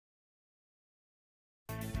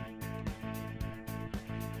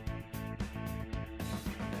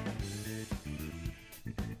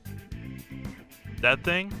That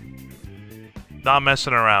thing? Not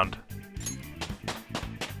messing around.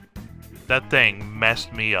 That thing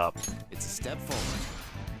messed me up. It's a step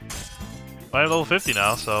forward. I have level 50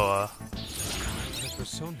 now, so My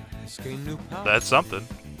persona has gained new power. that's something.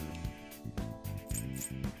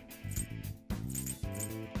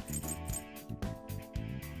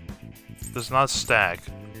 Does not stack.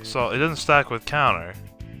 So it doesn't stack with counter.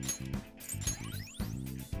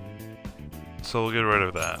 So we'll get rid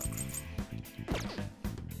of that.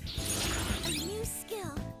 A new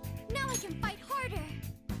skill. Now I can fight harder.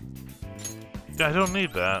 Yeah, I don't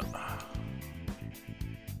need that.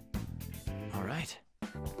 All right.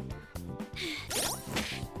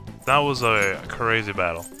 That was a crazy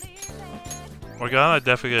battle. Morgana,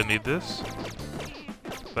 definitely gonna need this.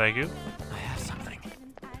 Thank you. I have something.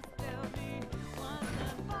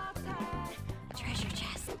 Treasure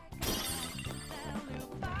chest.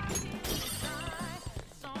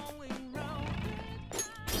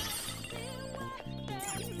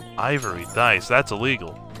 Ivory dice, that's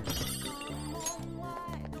illegal.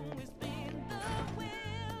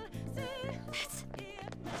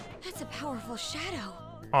 That's a powerful shadow.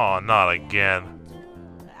 Oh, not again.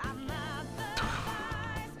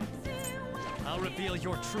 I'll reveal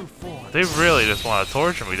your true form. They really just want to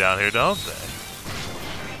torture me down here, don't they?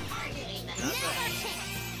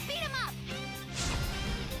 Beat him up.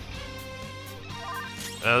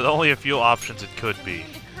 There's only a few options it could be.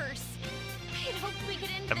 And a curse. I hope we could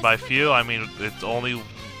end And this by quickly. few, I mean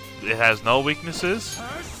it has no weaknesses,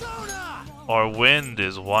 Persona! or wind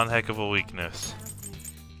is one heck of a weakness.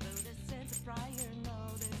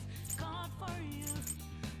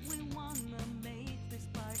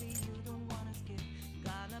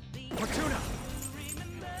 Fortuna!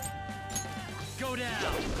 Go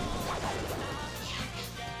down!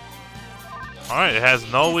 Alright, it has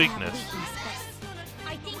no Doesn't have a weakness.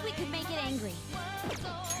 but I think we could make it angry.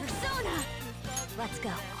 Persona. Let's go.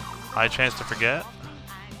 High chance to forget.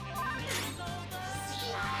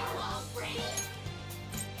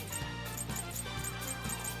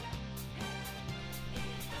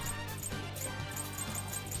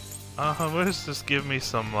 What does this give me?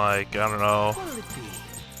 Some, like, I don't know, What'll it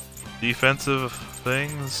be? defensive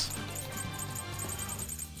things?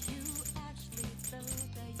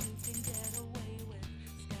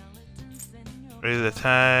 Raise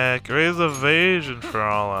attack, raise evasion for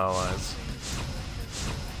all allies.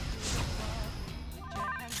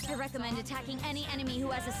 I recommend attacking any enemy who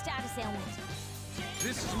has a status ailment.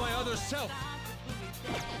 This is my other self.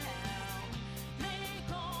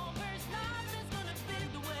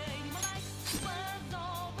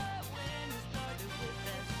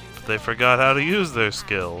 But they forgot how to use their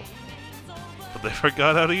skill. But they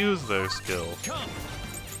forgot how to use their skill. Come!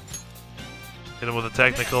 Hit him with a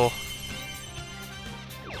technical.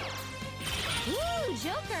 Ooh,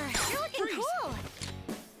 Joker, you're looking cool.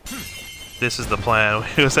 This is the plan.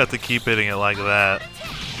 We just have to keep hitting it like that.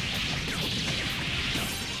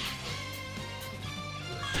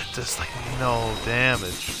 Just like no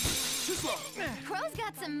damage. Crow's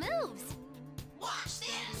got some moves. Watch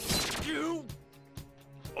this. You!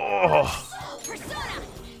 Oh, Persona.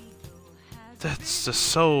 that's just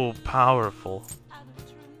so powerful.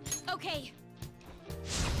 Okay.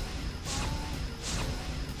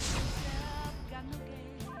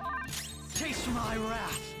 Taste my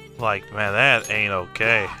wrath! Like, man, that ain't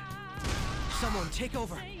okay. Someone take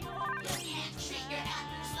over!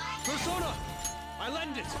 Persona! I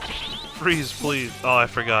lend it! Freeze, please. Oh, I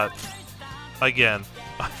forgot. Again.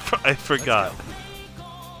 I forgot.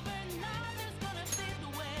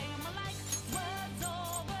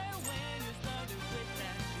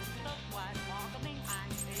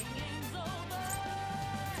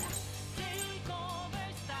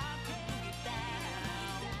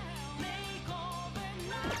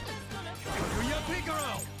 Kaguya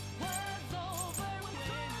Picaro!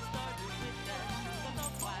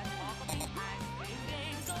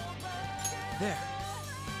 There.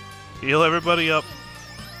 Heal everybody up.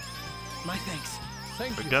 My thanks.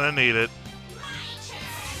 Thank We're you. gonna need it.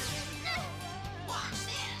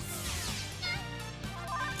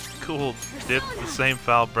 Cool. Did the same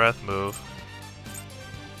foul breath move.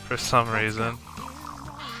 For some reason.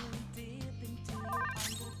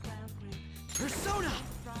 Persona!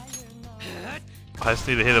 I just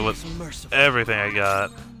need to hit it with Merciful. everything I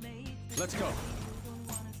got. Let's go.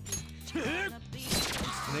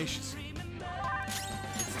 Tenacious.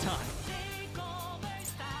 It's time.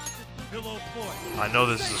 Pillow Fort. I know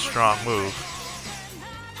this is a strong move.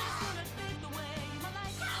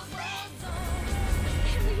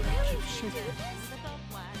 Can we really do this?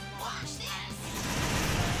 Watch this.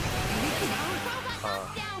 Crow got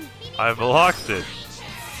knocked down. He needs I blocked it.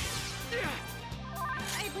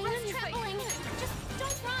 Everyone's trembling. Just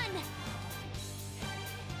don't run.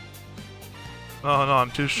 Oh no, I'm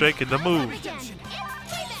too shaken to move. Again. It's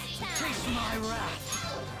playback time. My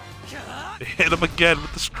wrath. Hit him again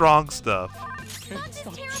with the strong stuff. Fox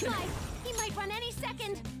is terrified. He might run any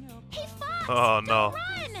second. Hey, Fox! Oh no.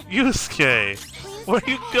 Don't run! Yusuke! Please Where are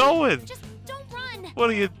you stay. going? Just don't run. What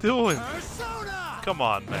are you doing? Persona! Come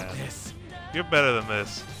on, man. You're better than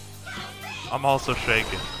this. I'm also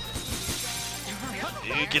shaking.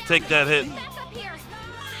 You can take that hit. Back up here.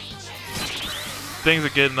 Things are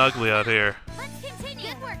getting ugly out here. Let's continue.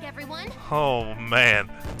 Good work, everyone. Oh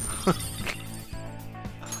man.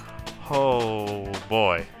 Oh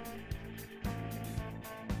boy.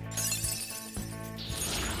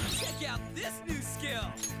 Check out this new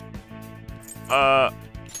skill.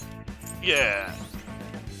 Yeah.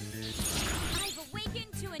 I've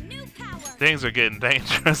awakened to a new power. Things are getting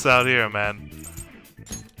dangerous out here, man.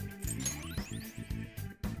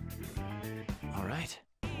 All right.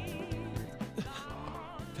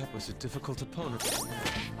 That was a difficult opponent.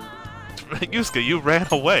 Yusuke, you ran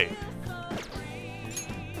away.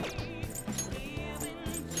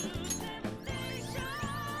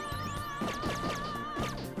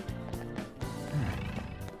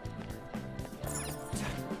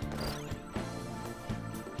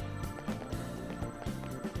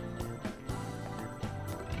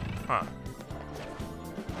 Huh.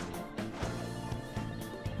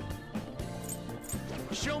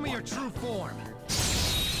 Show me your true form.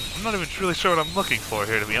 I'm not even truly sure what I'm looking for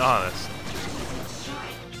here, to be honest.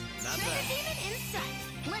 Not Dragon bad. Demon in sight.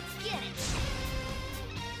 Let's get it.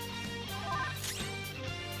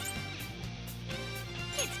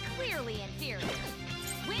 It's clearly inferior.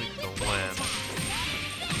 Win Need with to win.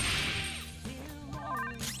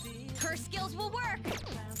 her skills will work.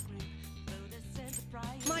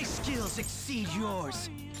 My skills exceed yours.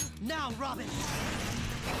 Now, Robin.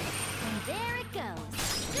 And there it goes.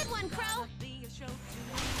 Good one, Crow.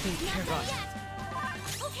 Think Not care done about yet.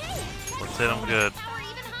 Okay. Let's hit him good. Power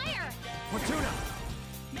even higher. Fortuna.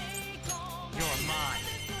 You're mine.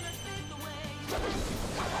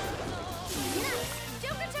 Nice.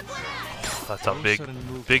 Joker took one out. That's a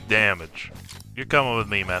big damage. You're coming with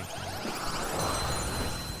me, man.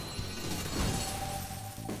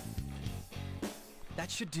 That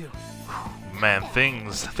should do. Man,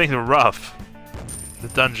 things are rough. The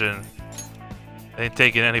dungeon ain't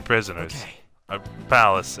taking any prisoners. Okay. Our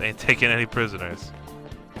palace ain't taking any prisoners.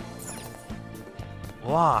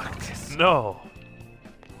 Locked. No.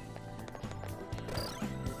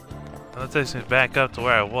 That takes me back up to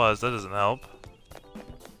where I was. That doesn't help.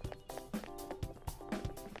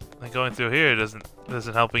 And going through here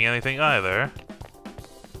isn't helping anything either.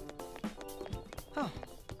 Oh,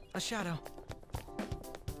 a shadow.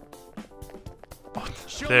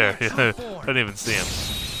 Show There, me your true I form. didn't even see him.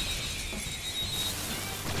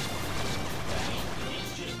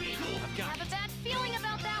 Have a bad feeling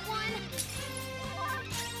about that one.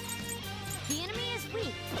 The enemy is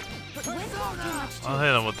weak, but Wind won't do much to I'll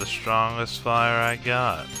hit him with the strongest fire I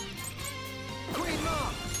got. Queen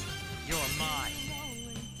Mom. You're mine.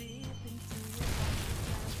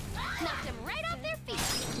 knocked them right off their feet.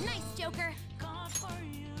 Nice, Joker.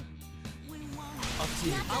 Up to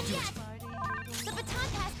you. Not I'll done do yet. it. The baton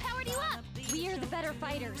pass powered you up. We are the better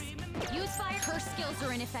fighters. Use fire. Her skills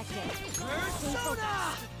are ineffective.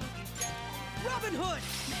 Persona! Robin Hood.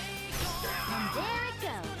 And there it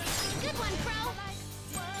goes. Good one, Crow.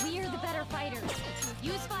 We are the better fighters.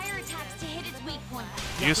 Use fire attacks to hit its weak point.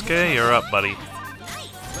 Yusuke, you're up, buddy.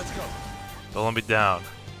 Nice. Let's go. Don't let me down.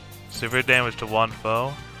 Severe damage to one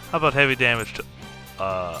foe. How about heavy damage to,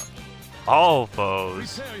 all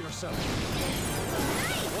foes? Prepare yourself.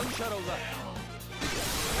 One shadow left.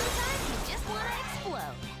 Sometimes you just want to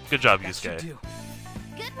explode. Good job, That should Yusuke. do.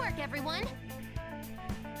 Good work, everyone.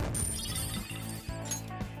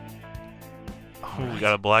 Ooh, we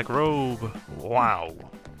got a black robe. Wow.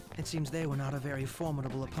 It seems they were not a very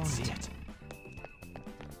formidable opponent.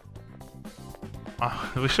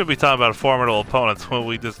 We should be talking about formidable opponents when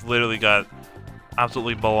we just literally got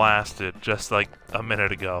absolutely blasted just like a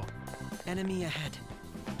minute ago. Enemy ahead.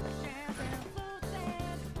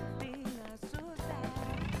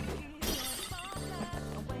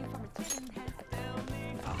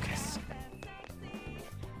 Focus.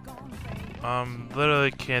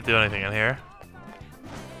 Literally can't do anything in here.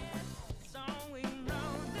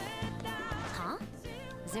 Huh?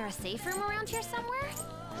 Is there a safe room around here somewhere?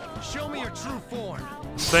 Show me your true form.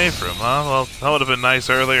 Safe room, huh? Well, that would have been nice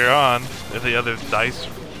earlier on in the other dice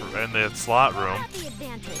in the slot room. Have the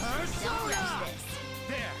advantage. Don't rush this.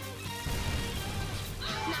 There.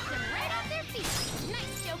 Knocked him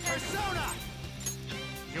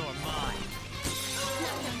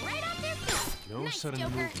Nice, sudden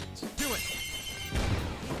Joker. movements. Do it.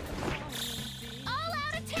 All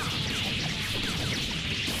out attack.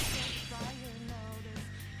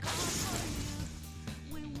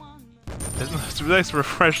 It's nice,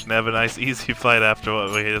 refreshing to have a nice, easy fight after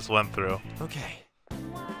what we just went through. Okay.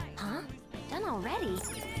 Huh? Done already?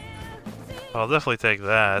 I'll definitely take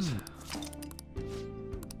that.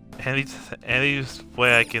 Any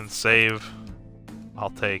way I can save, I'll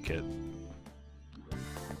take it.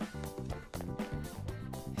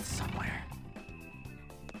 It's somewhere.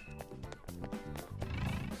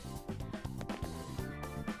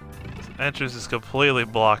 Entrance is completely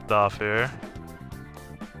blocked off here.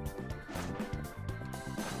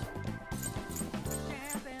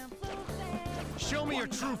 Show me your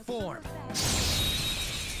true form.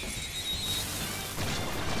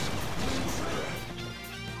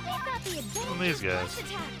 They've got the advantage these of guys? plus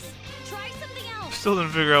attacks. Try something else. Still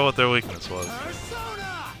didn't figure out what their weakness was.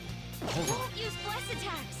 Persona! Won't use plus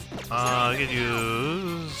attacks. I could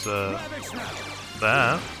use Rabbit snap.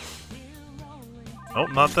 that. Oh,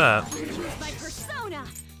 not that. Use my persona.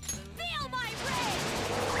 Feel my rage.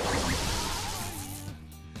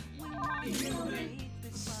 One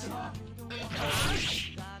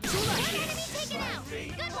enemy taken out.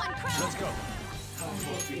 Good one, Crow. Let's go.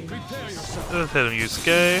 Prepare yourself. Let's hit him,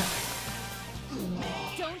 Yusuke.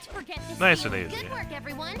 Don't forget this. Nice field. and easy. Good work,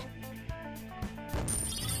 everyone.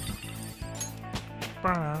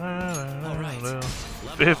 right.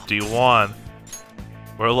 51.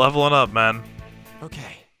 We're leveling up, man.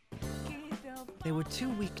 Okay. They were too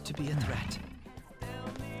weak to be a threat.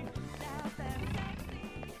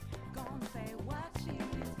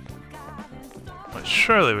 But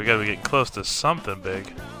surely we gotta get close to something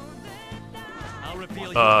big. I'll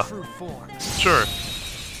reveal your true form. Sure.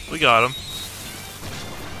 We got him.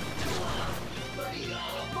 Watch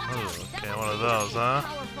out. Oh, That okay, was one of those, huh?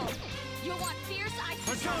 powerful. You'll want fierce ice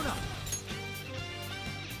Persona!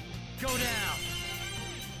 Go down!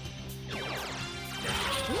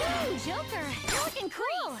 Ooh, Joker, you're looking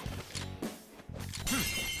cool.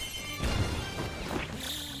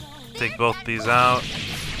 Take both these out.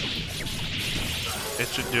 It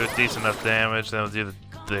should do a decent enough damage. Then we'll do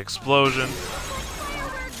the explosion.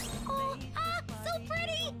 Fireworks. Oh, so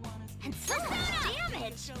pretty. And so much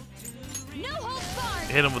damage. No holds barred.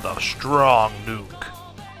 Hit him with a strong nuke.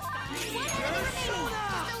 Just a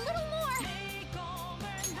little more.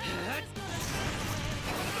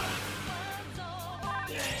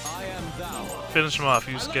 I am thou. Finish him off,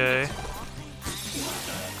 Yusuke.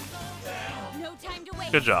 No time to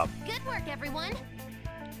waste. Good job. Good work, everyone.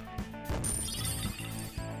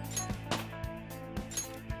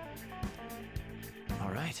 All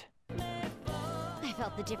right. I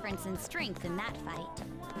felt the difference in strength in that fight.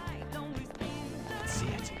 Let's see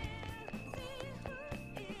it.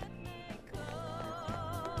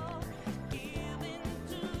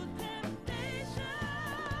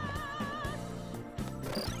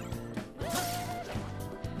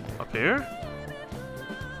 Up here?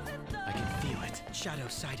 I can feel it.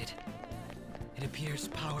 Shadow-sided. It appears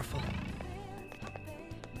powerful.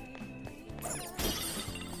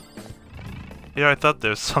 Yeah, I thought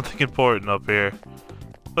there was something important up here.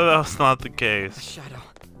 But that was not the A case. shadow.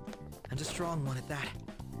 And a strong one at that.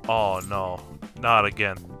 Oh no. Not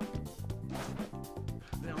again.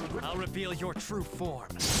 I'll reveal your true form.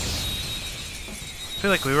 I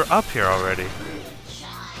feel like we were up here already.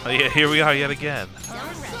 Oh yeah, here we are yet again. Don't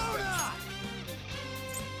rest.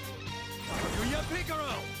 Yuya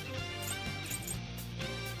Picaro!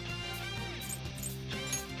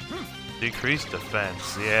 Decreased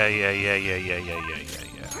defense. Yeah.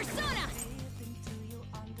 Persona.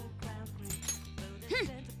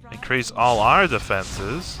 Increase all our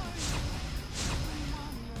defenses.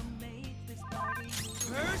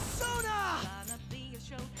 Persona!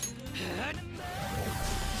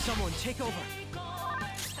 Someone take over.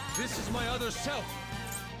 This is my other self.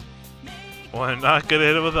 We're not gonna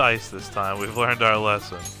hit it with ice this time. We've learned our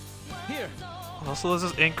lesson. Here. Also, let's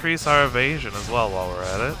just increase our evasion as well while we're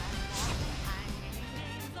at it.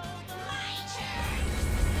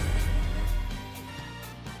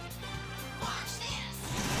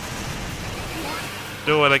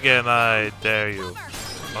 Do it again, I dare you.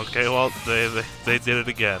 Okay, well, they did it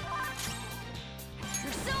again.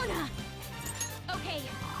 Persona. Okay,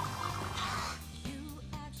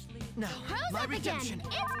 Now, Crow's my up redemption.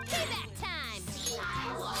 again. It's payback time.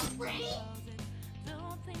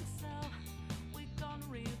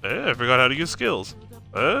 I forgot how to use skills.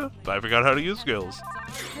 I forgot how to use skills.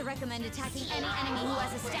 I recommend attacking any enemy who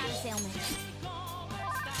has a status ailment.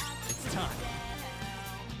 It's time.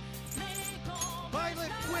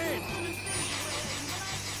 Violet win!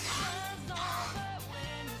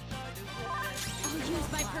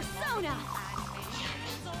 Persona!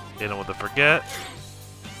 Hit him with the forget.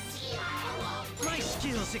 My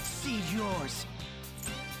skills exceed yours.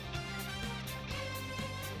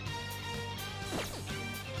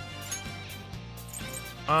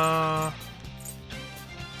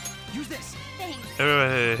 Use this. Thanks.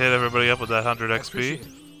 Everybody hit everybody up with that 100 XP.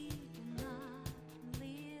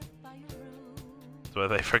 So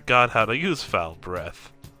they forgot how to use Foul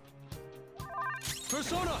Breath.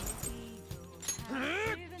 Persona!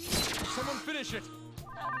 Someone finish it!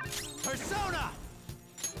 Persona!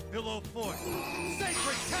 Below Fort.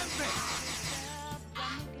 Sacred Tempest!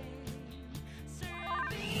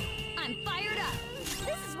 I'm fired up.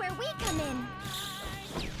 This is where we come in.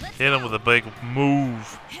 Let's Hit him with a big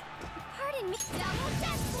move. Pardon me. Double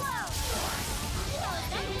death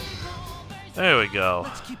blow. There we go.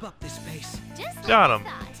 Let's keep up this pace. Just like Got I him.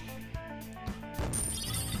 thought.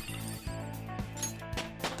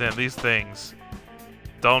 Damn, these things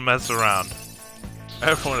don't mess around.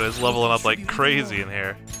 Everyone is leveling up like crazy in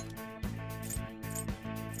here.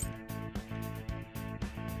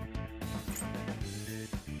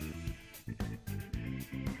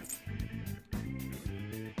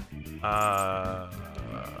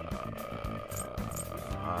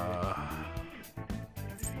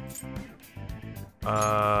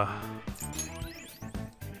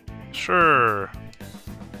 Sure.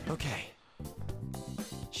 Okay.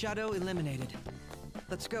 Shadow eliminated.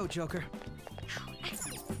 Let's go, Joker.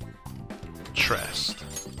 Trest.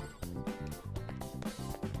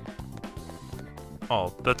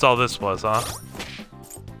 Oh, that's all this was, huh?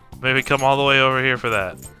 Maybe come all the way over here for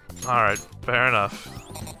that. Alright, fair enough.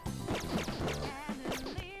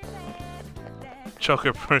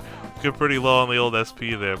 Joker pretty low on the old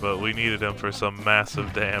SP there, but we needed him for some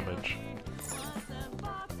massive damage.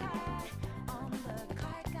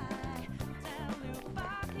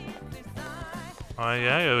 Oh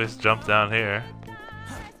yeah, I always jump down here.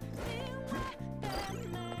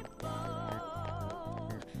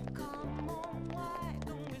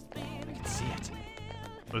 I can see it.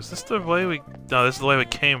 Was this the way we... No, this is the way we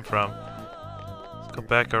came from. Let's go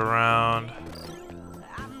back around.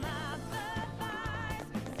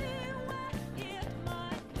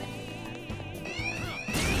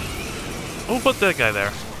 Who put that guy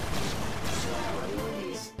there?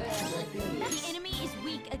 The enemy is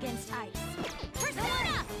weak against ice.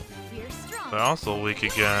 Persona! We're strong. They're also weak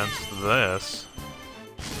against this.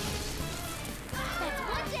 That's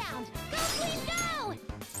one down. Go, Queen, go!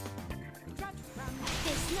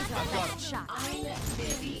 This is not the best shot.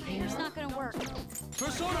 It's not gonna work.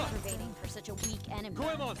 Persona! Aggravating for such a weak enemy.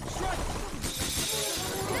 Goemon, strike!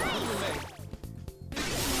 Nice!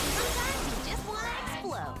 Sometimes you just wanna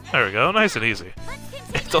explode. There we go, nice and easy.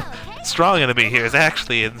 Let's continue, okay? Strong enemy here is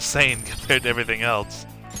actually insane compared to everything else.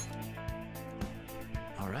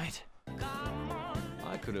 All right.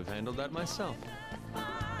 I could have handled that myself. I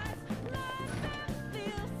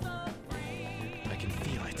can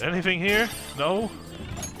feel it. Anything here? No?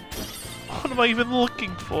 What am I even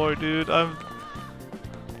looking for, dude?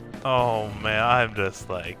 Oh man, I'm just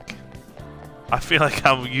like... I feel like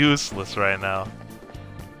I'm useless right now.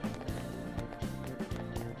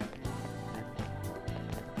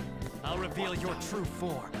 I'll reveal your true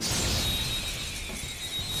form. Now's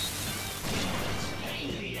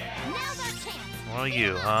our chance. Well,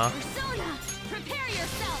 you, huh? Persona, prepare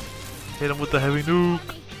yourself. Hit him with the heavy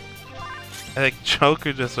nuke. I think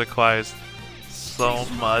Joker just requires so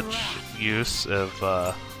much use of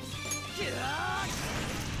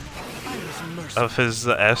his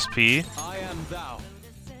SP. I am thou.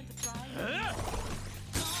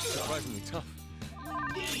 Surprisingly tough.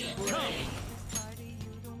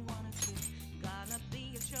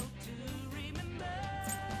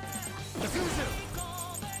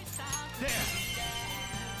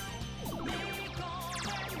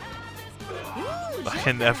 I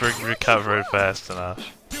can never recover it fast enough.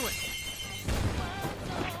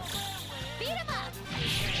 Beat him up.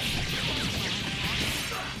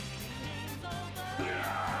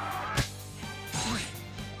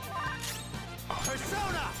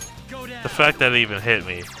 Persona! Go down. The fact that it even hit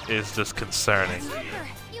me is just concerning. Joker,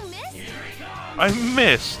 you missed? I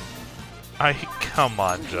missed! Come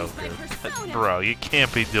on, Joker. Bro, you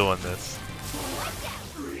can't be doing this.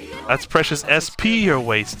 That's precious SP you're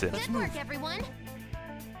wasting. Good work, everyone.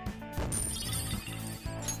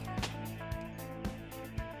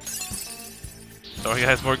 Sorry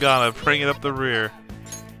guys, Morgana, bring it up the rear.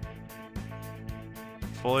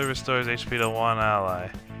 Fully restores HP to one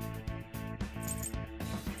ally.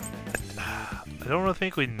 I don't really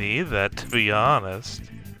think we need that, to be honest.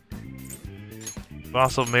 But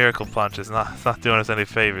also, Miracle Punch is not doing us any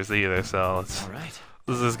favors either, so let's All right.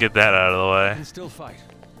 Let's just get that out of the We way. can still fight.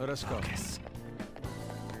 Let us go.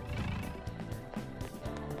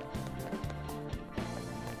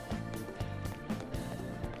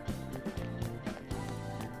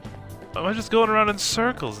 Am I just going around in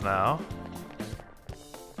circles now?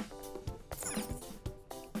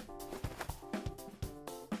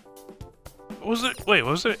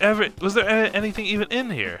 Was there anything even in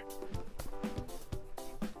here?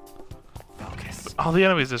 Focus. All the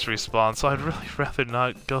enemies just respawn, so I'd really rather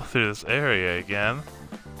not go through this area again.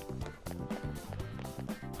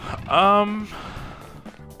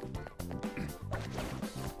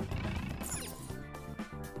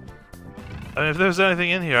 I mean, if there's anything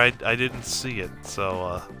in here, I didn't see it,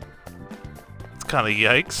 so, it's kinda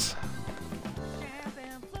yikes.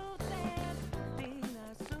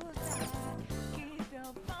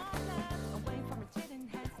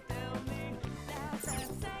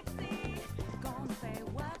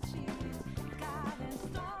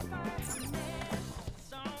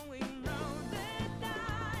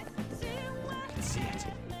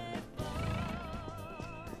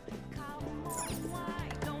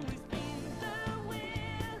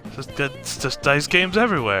 It's just dice games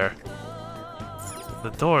everywhere. The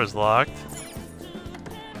door is locked.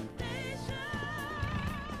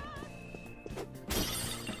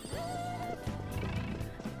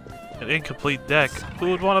 An incomplete deck. Who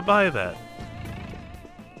would want to buy that?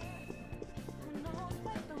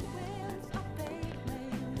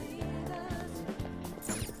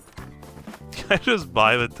 Can I just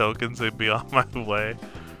buy the tokens and be on my way?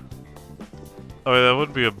 I mean, that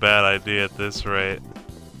wouldn't be a bad idea at this rate.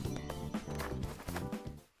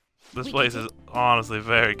 This place is honestly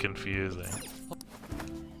very confusing.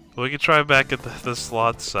 We can try back at the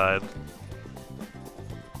slot side.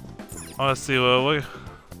 I want to see what we...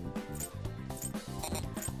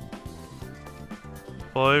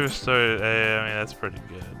 Well, we restarted A, I mean, that's pretty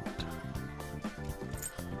good.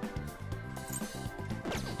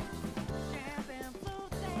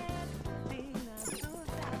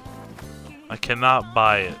 I cannot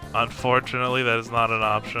buy it. Unfortunately, that is not an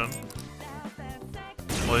option.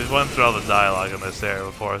 Well, we've went through all the dialogue in this area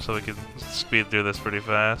before, so we can speed through this pretty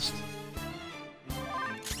fast.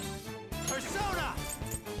 Persona!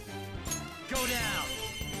 Go down!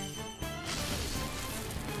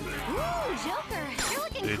 Ooh, Joker, you're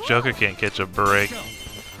looking Dude, cool. Joker can't catch a break.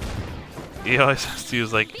 He always has to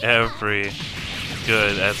use like every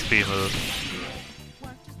good SP move.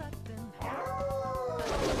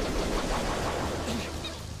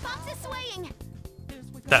 Fox is swaying.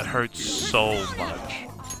 That hurts so much.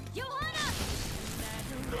 Johanna!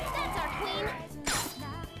 That's our queen.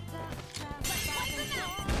 What's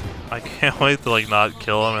enough? I can't wait to like not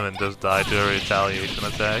kill him and then just die to a retaliation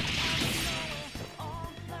attack.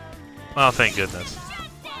 Oh, thank goodness.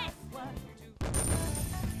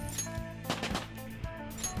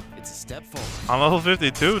 It's a step forward. I'm level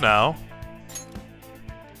 52 now.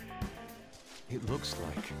 It looks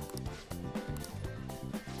like.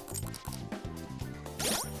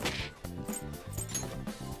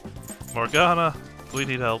 Morgana, we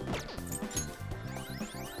need help.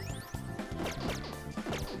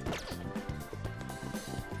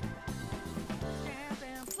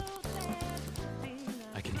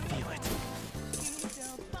 I can feel it.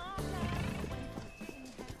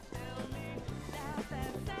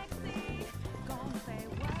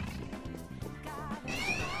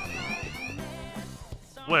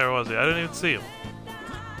 Where was he? I didn't even see him.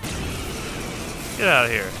 Get out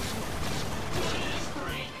of here.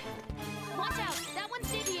 Watch out! That one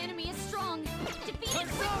sticky enemy is strong. Defeat it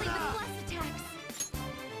quickly with blast attacks.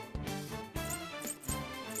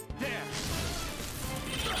 There!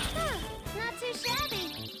 Not too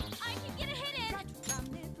shabby. I can get a hit in.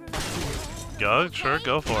 Go, sure,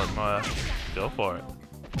 go for it, Maya. Go for it.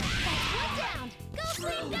 That's one down. Go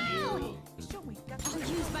clean down. I'll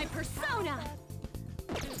use my persona.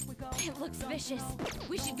 It looks vicious.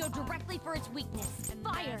 We should go directly for its weakness.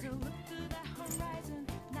 Fire.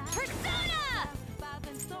 Persona!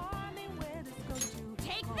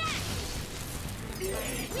 Take that!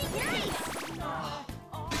 Weak ice!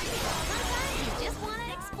 Sometimes you just want to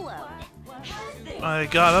explode. I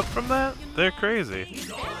got up from that? They're crazy. Bad things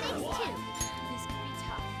too. This could be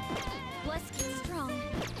tough. Let's get strong.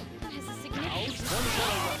 That has a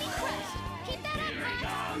significant crest. Keep that up, Rex.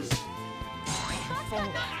 Fox got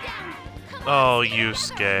knocked down. Come on, Oh, get another.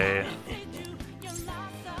 Yusuke.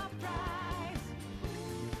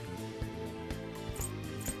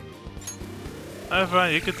 Alright,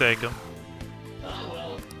 fine, you can take him.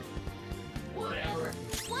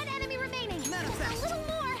 One enemy remaining. Just a little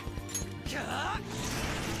more.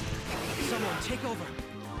 Someone take over.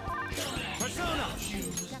 Persona!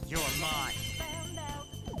 You're mine.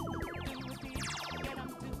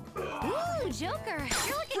 Ooh, Joker,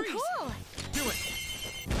 you're looking Freeze. cool. Do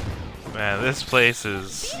it. Man, this place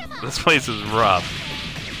is rough.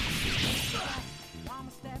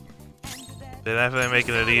 They're definitely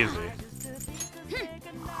making it easy.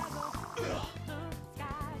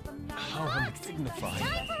 How undignified.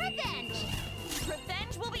 Time for revenge.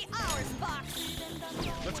 Revenge will be ours, Fox.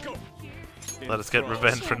 Let's go. Let us get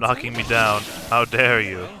revenge for knocking me down. How dare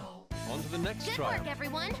you? On to the next Good trial. work,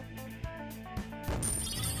 everyone.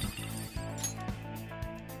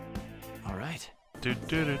 All right. Do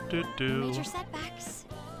do do do do. Major setbacks.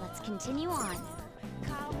 Let's continue on.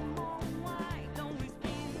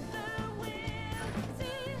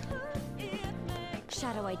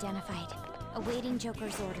 Shadow identified. Awaiting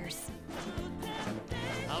Joker's orders.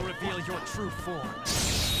 I'll reveal your true form.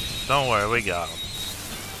 Don't worry, we got him.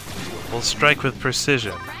 We'll strike with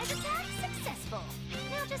precision. Surprise attack successful.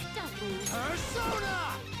 Now just don't lose.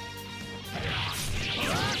 Persona!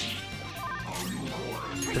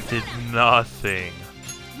 That did nothing.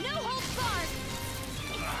 No holds barred.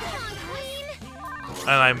 Come on, Queen. And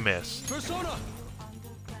I missed. Persona!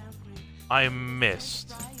 I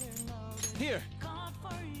missed. Here!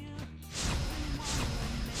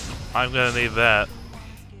 I'm gonna need that.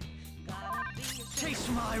 Taste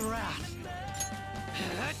my wrath.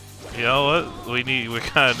 You know what? We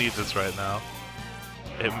kinda need this right now.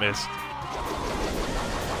 It missed.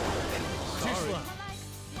 Too slow.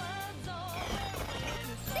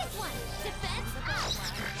 This one. Defense.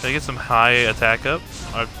 Can I get some high attack up?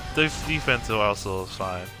 Our defense also is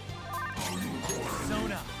fine.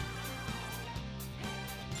 Persona.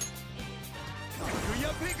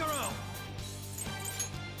 Kuya Picaro.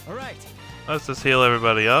 All right. Let's just heal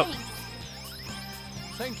everybody up.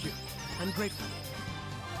 Thank you. I'm grateful.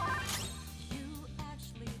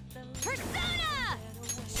 Persona!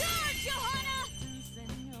 Charge, Johanna!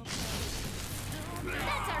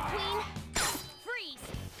 That's our queen. Freeze!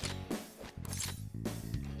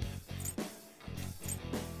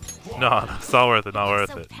 No, it's not worth it, not worth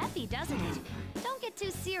so it. peppy, doesn't it? Don't get too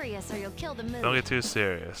serious or you'll kill the mood. Don't get too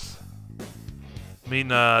serious. Me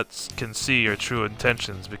not can see your true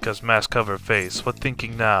intentions because mask cover face. What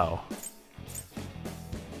thinking now?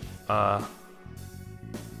 How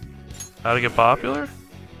to get popular?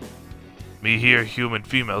 Me hear human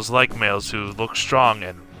females like males who look strong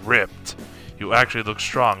and ripped. You actually look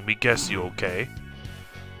strong, me guess you okay?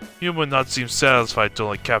 Human not seem satisfied to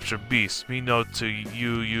only capture beasts. Me know to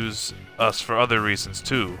you use us for other reasons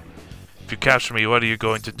too. If you capture me, what are you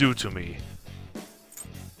going to do to me?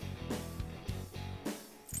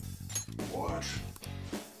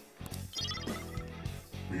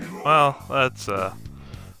 Well, that's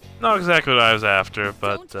not exactly what I was after,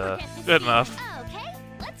 but Don't forget the good scene. enough. Okay,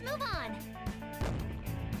 let's move on.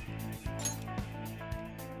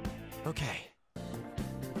 Okay.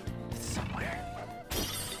 Somewhere.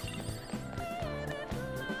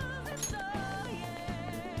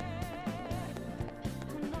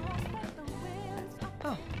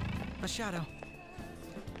 Oh, a shadow.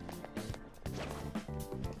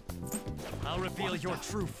 I'll reveal your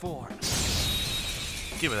true form.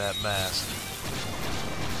 Give me that mask.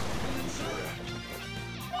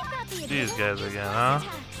 We've got the These guys advantage again, of huh?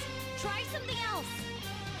 attacks. Try something else.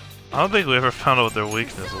 I don't think we ever found out what their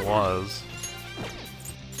weakness was.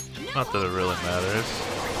 Not that it really matters.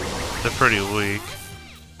 They're pretty weak.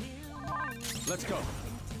 Let's go.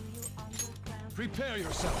 Prepare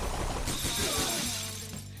yourself.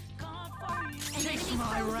 An enemy's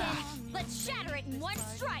my frozen. wrath. Let's shatter it in one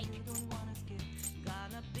strike.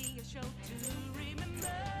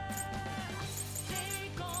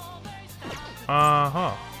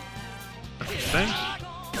 Uh-huh. Interesting.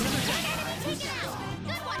 Take it out.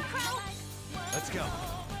 Good one, Crow. Let's go.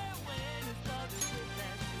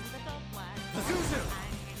 Pazuzu!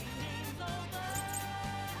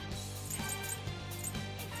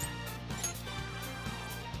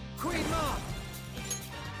 Queen Mom!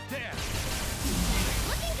 There!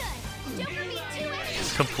 Looking good. Joker beat 2 enemies.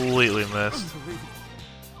 It's completely missed.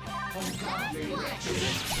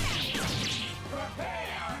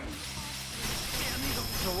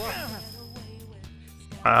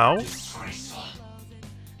 Ow.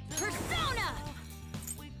 Persona!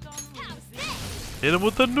 How's this? Hit him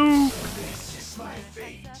with the nuke.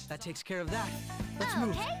 That takes care of that. Let's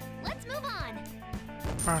move. Okay, let's move on.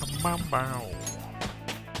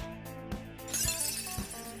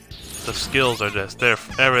 The skills are just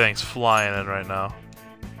everything's flying in right now.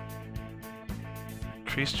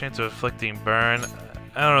 Increased chance of inflicting burn.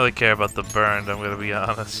 I don't really care about the burned, I'm gonna be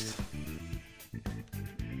honest.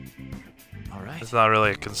 All right. It's not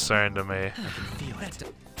really a concern to me. I can feel it.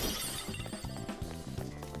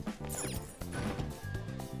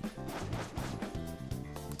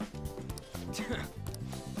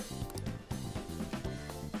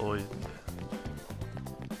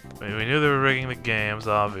 We knew they were rigging the games,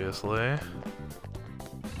 obviously.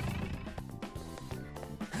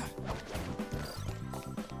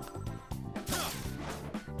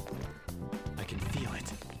 I can feel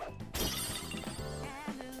it.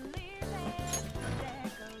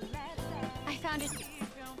 I found it.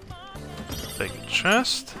 Big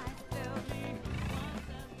chest.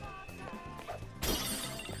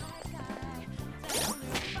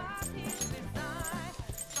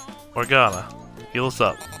 Morgana, heal us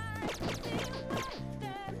up.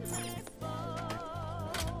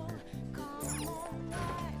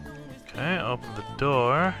 Okay, open the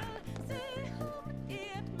door.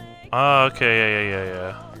 Oh, okay,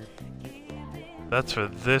 yeah. That's for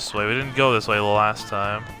this way. We didn't go this way the last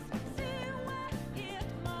time.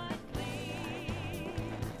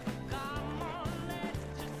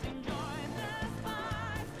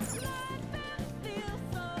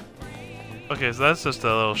 Okay, so that's just a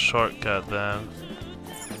little shortcut then.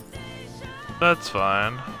 That's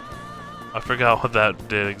fine. I forgot what that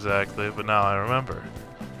did exactly, but now I remember.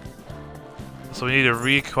 So we need to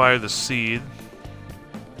reacquire the seed.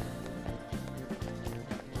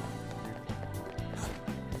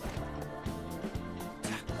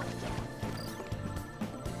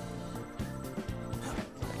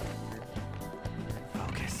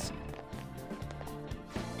 Focus.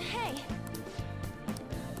 Hey,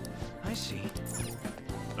 I see.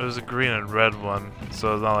 There's a green and red one,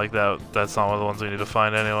 so it's not like that. That's not one of the ones we need to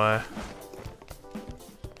find anyway.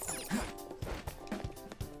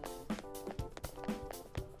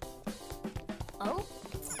 oh,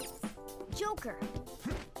 Joker.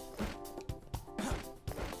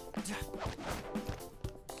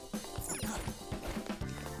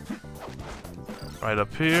 Right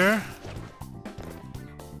up here.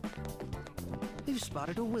 We've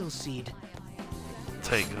spotted a will seed.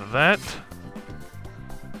 Take that.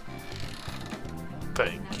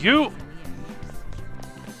 Thank you.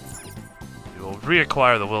 We will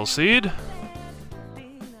reacquire the will seed.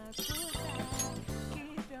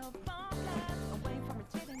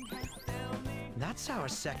 That's our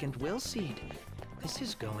second will seed. This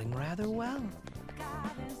is going rather well.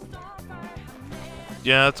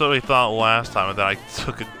 Yeah, that's what we thought last time, and then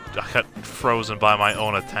I got frozen by my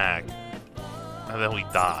own attack. And then we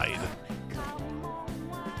died.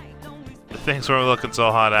 Things weren't looking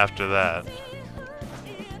so hot after that.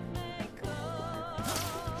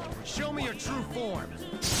 Show me your true form.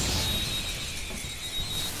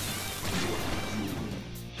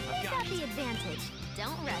 You've got the advantage.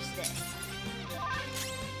 Don't rush this.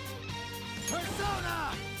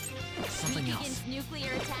 Persona! Something Weak else. against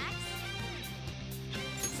nuclear attacks?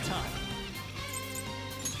 It's time.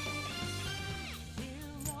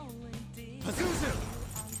 Pazuzu!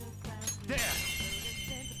 There!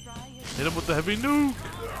 Hit him with the heavy nuke!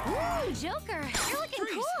 Ooh, Joker, you're looking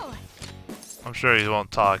cool. I'm sure he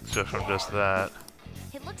won't talk just from just that.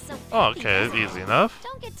 It looks so Oh, pretty, okay, doesn't it? easy enough.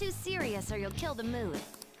 Don't get too serious or you'll kill the mood.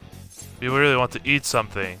 You really want to eat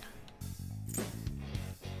something.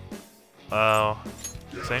 Oh,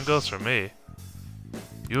 same goes for me.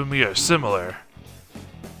 You and me are similar.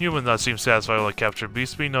 You would not seem satisfied when I capture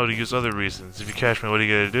beasts, but you know to use other reasons. If you catch me, what are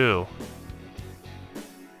you gonna do?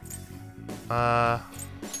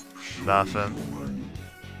 Nothing.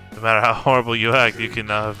 No matter how horrible you act, you can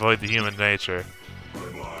avoid the human nature.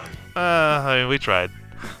 I mean, we tried.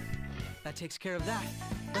 That takes care of that.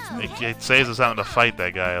 Let's Oh, move. It saves us having to fight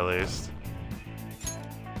that guy at least.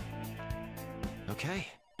 Okay.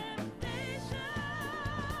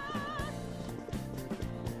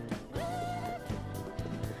 I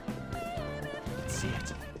can see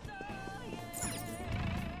it.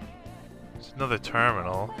 There's another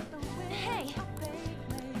terminal. hey,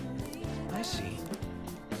 I see.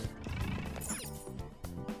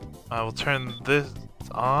 I will turn this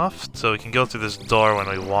off so we can go through this door when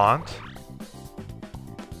we want.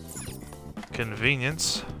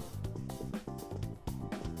 Convenience.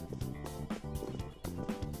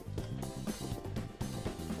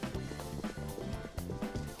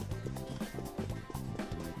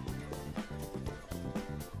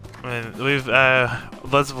 I mean, we've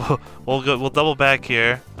we'll double back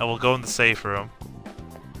here and we'll go in the safe room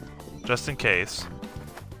just in case.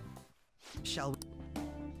 Shall we?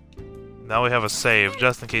 Now we have a save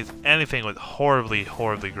just in case anything went horribly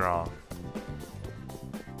wrong.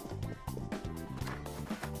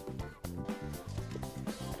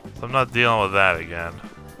 So I'm not dealing with that again.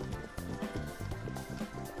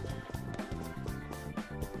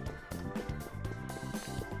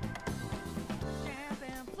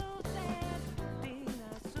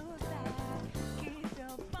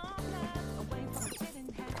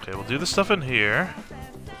 Okay, we'll do the stuff in here.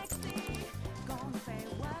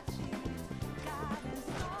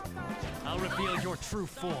 I'll reveal your true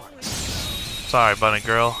form. Sorry, bunny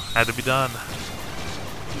girl. Had to be done. We'll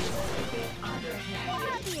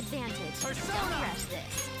have the advantage. Don't rush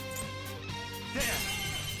this. There.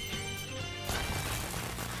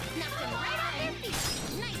 Knocked them right off their feet.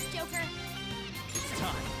 Nice, Joker. It's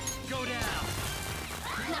time. Go down.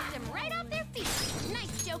 Knocked them right off their feet.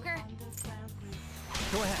 Nice, Joker.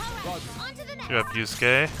 Go ahead. All Roger. right, on to the next. You're up,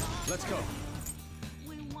 Yusuke. Let's go.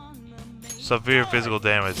 Severe physical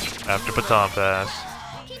damage after baton pass.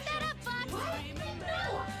 Keep that up, Fox.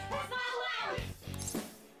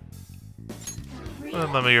 Well,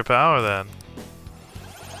 lend me your power then.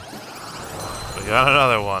 We got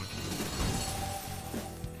another one.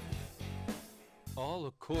 All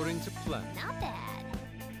according to plan. Not bad.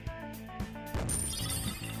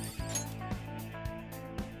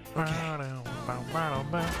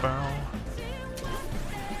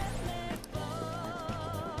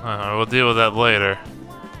 We'll deal with that later.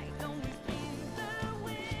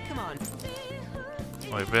 Come on.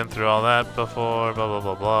 We've been through all that before, blah blah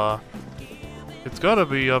blah blah. It's gotta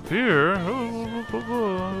be up here.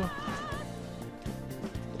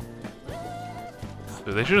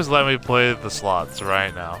 Dude, they should just let me play the slots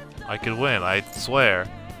right now. I could win, I swear.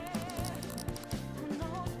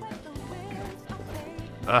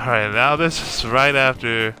 Alright, now this is right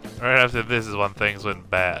after this is when things went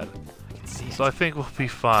bad. So I think we'll be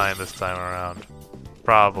fine this time around.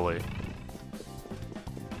 Probably.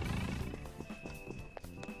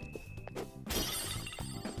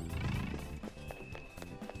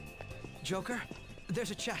 Joker,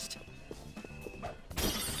 there's a chest.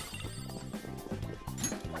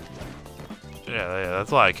 Yeah,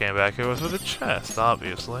 that's why I came back here was with a chest,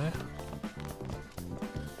 obviously.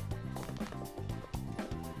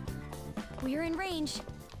 We're in range.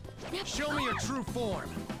 Show me your true form.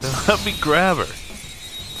 Then let me grab her.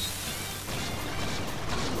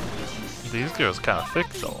 These girls kind of thick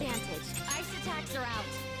The though. advantage. Ice attacks are out.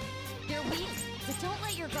 They're weak, but don't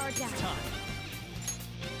let your guard down. Time.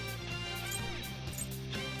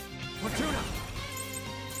 Fortuna.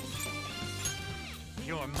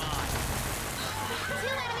 You're mine. Two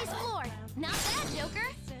enemies floored. Not bad, Joker.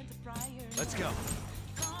 Let's go.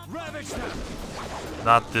 Ravage them.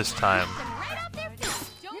 Not this time. Knocked them right off their feet.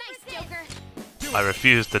 Nice, Joker. I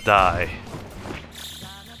refuse to die.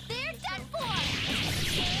 They're done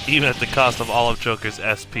for. Even at the cost of all of Joker's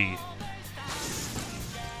SP.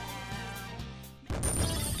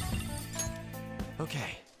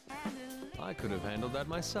 Okay. I could have handled that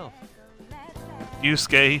myself.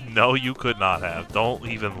 Yusuke, no you could not have. Don't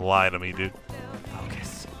even lie to me, dude.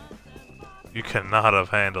 Focus. You cannot have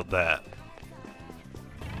handled that.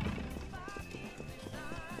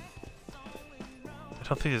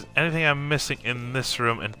 I don't think there's anything I'm missing in this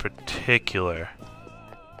room in particular.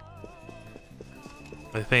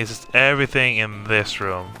 I think it's just everything in this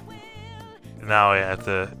room. Now I have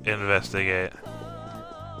to investigate.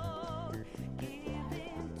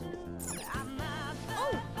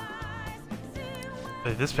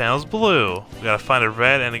 Hey, this panel's blue. We gotta find a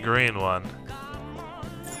red and a green one.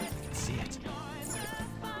 See it.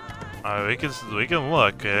 Alright, we can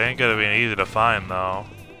look. It ain't gonna be easy to find though.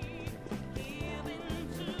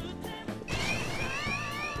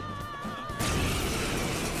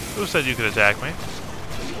 Who said you could attack me?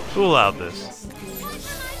 Who allowed this?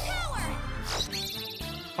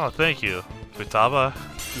 Oh, thank you, Futaba.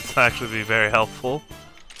 This will actually be very helpful.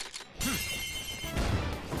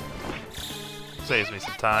 Saves me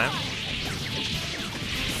some time.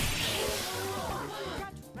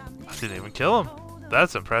 Didn't even kill him.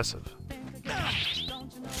 That's impressive. Last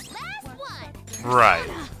one. Right.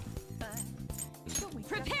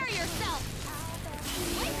 Prepare yourself.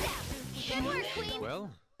 Wipe down. Good work, Queen. Well,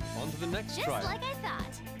 on to the next Just trial. like I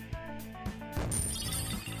thought.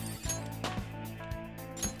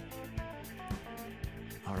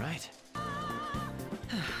 All right.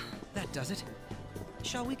 That does it.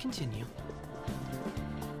 Shall we continue?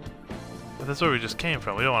 But that's where we just came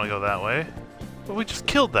from. We don't want to go that way. But we just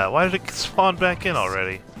killed that. Why did it spawn back in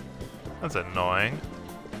already? That's annoying.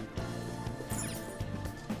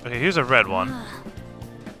 Okay, here's a red one.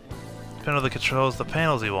 Depending on the controls, the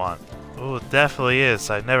panels you want. Ooh, it definitely is.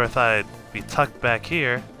 I never thought I'd be tucked back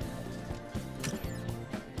here.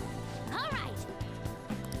 All right.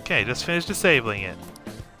 Okay, just finished disabling it.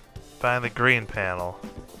 Find the green panel.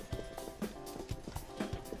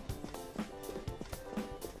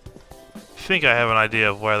 I think I have an idea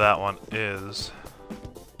of where that one is.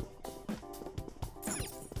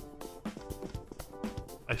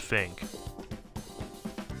 I think.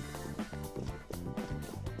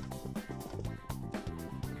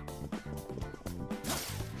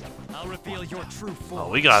 I'll reveal your true form. Oh,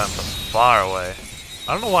 we got him from far away.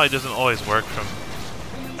 I don't know why it doesn't always work from...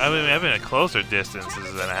 I mean, I've been at closer distances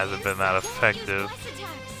and it hasn't been that effective.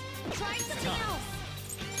 Try something else.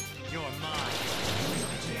 You're mine.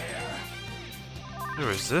 You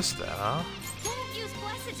resist that, huh? Don't use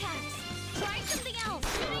bless attacks. Try something else.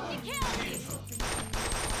 Shooting to kill.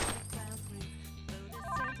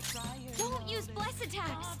 Don't use bless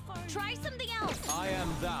attacks. Try something else. I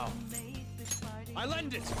am thou. I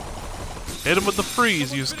lend it. Hit him with the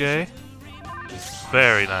freeze, Yusuke.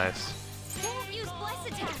 Very nice. Don't use bless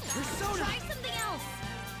attacks. Try something else.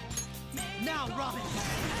 Now, Robin.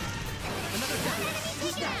 Another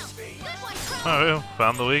Enemy taken out. Good one, Crow. Oh, we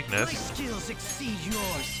found the My weakness. skills exceed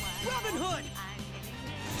yours. Robin Hood.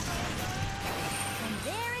 And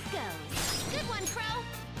there it goes. Good one, Crow.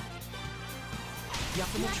 The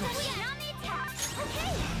optimal Not choice. yet. On the attack.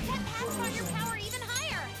 Okay, that passes on your power even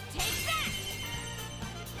higher. Take that.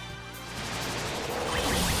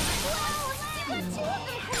 Whoa, you got two of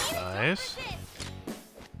them, Queen. Nice.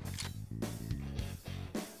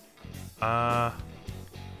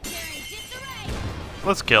 They're in disarray.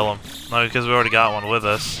 Let's kill him. No, because we already got one with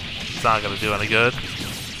us. It's not gonna do any good.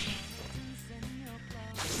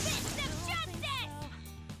 Fist of justice.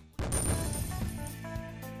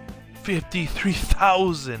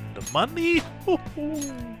 53,000 money?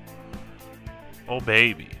 Oh,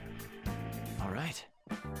 baby. All right.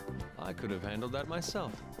 I could have handled that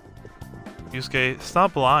myself. Yusuke,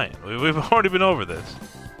 stop lying. We've already been over this.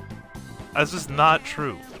 That's just not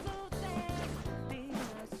true.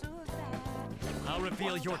 I'll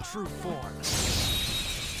reveal your true form.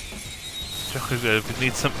 If we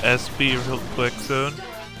need some SB real quick soon.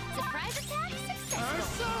 Surprise attack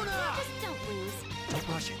successful. Just don't lose. Don't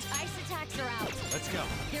rush it. Ice attacks are out. Let's go.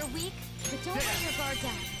 They're weak, but don't let your guard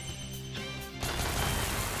down.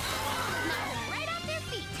 Knock them right off their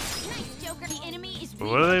feet. Nice, Joker. The enemy is weak.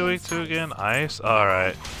 What are they weak to again? Ice?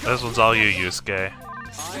 Alright. This one's all you, Yusuke.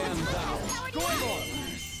 I am thou. Going on.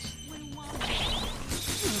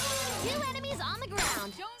 Two enemies on the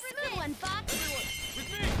ground. Good one, Fox.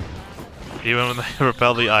 Even when they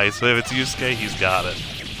repel the ice. If it's Yusuke, he's got it.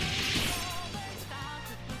 And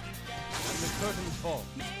the curtain falls.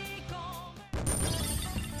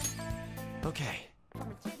 Okay.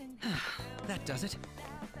 That does it.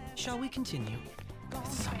 Shall we continue?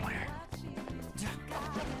 It's somewhere.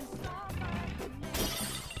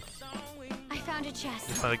 I found a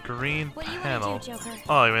chest. A green What do you panel. want to do, Joker?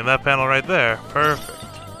 Oh, you mean that panel right there? Perfect.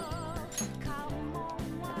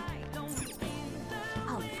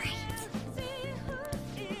 All right.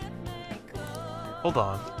 Hold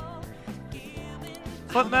on.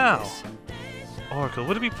 What now? Oracle,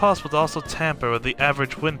 would it be possible to also tamper with the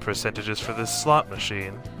average win percentages for this slot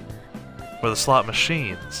machine? Or the slot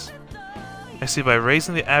machines? I see by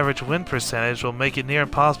raising the average win percentage will make it near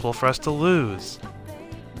impossible for us to lose.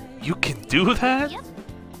 You can do that? Yep.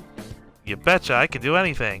 You betcha I can do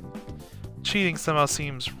anything. Cheating somehow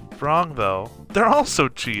seems wrong though. They're also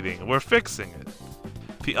cheating. We're fixing it.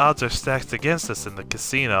 The odds are stacked against us in the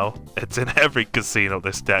casino. It's in every casino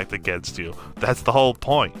they're stacked against you. That's the whole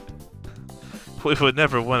point. We would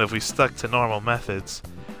never win if we stuck to normal methods.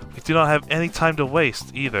 We do not have any time to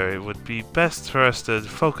waste either. It would be best for us to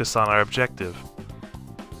focus on our objective.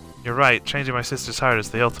 You're right, changing my sister's heart is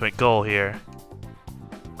the ultimate goal here.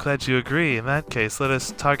 Glad you agree. In that case, let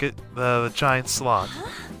us target the giant slot.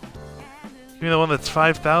 You mean the one that's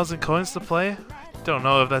 5,000 coins to play? I don't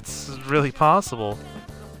know if that's really possible.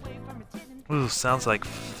 Ooh, sounds like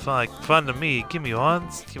fun to me. Give me one.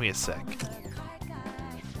 Give me a sec.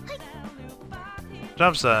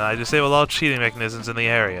 Jumpstone, I disabled all cheating mechanisms in the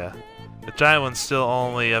area. The giant one's still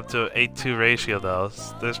only up to 8-2 ratio though.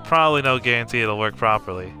 There's probably no guarantee it'll work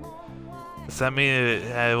properly. Does that mean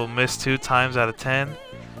it will miss 2 times out of 10?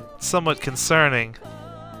 It's somewhat concerning.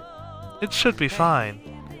 It should be fine.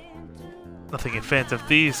 Nothing a Phantom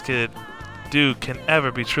Thieves could do can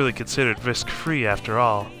ever be truly considered risk-free after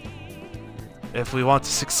all. If we want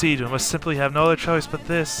to succeed, we must simply have no other choice but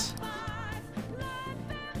this.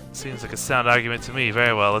 Seems like a sound argument to me.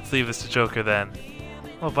 Very well, let's leave this to Joker then.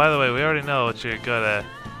 Oh, by the way, we already know what you're good at.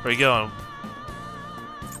 Where are you going?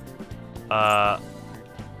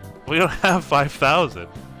 We don't have 5,000.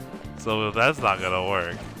 So that's not gonna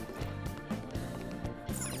work.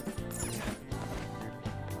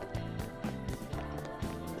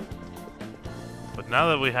 But now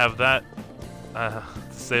that we have that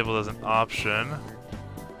disabled as an option,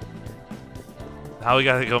 now we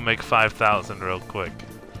gotta go make 5,000 real quick.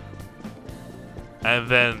 And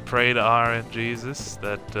then pray to RNGesus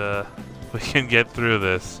that we can get through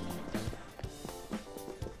this.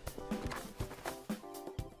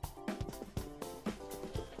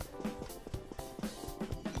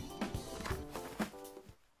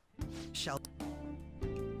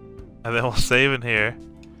 And then we'll save in here.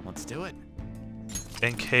 Let's do it.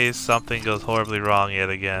 In case something goes horribly wrong yet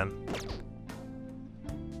again.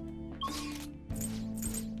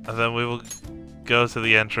 And then we will go to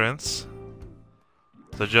the entrance.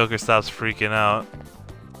 So Joker stops freaking out.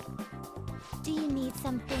 Do you need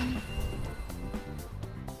something?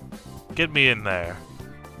 Get me in there.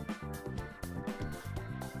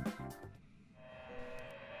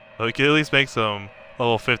 Well, we can at least make some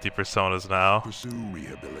level 50 personas now. Pursue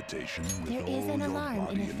rehabilitation with There is all an your alarm in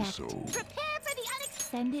body and effect. soul. Prepare for the unexpected.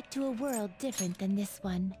 Send it to a world different than this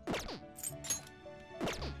one.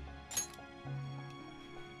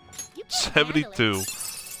 You can't handle 72. it.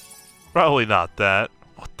 Probably not that.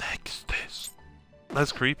 What the heck is this?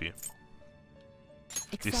 That's creepy.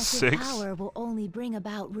 Excessive 56? power will only bring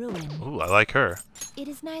about ruin. Ooh, I like her. It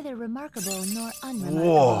is neither remarkable nor unremarkable.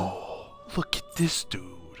 Whoa! Look at this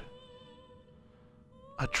dude.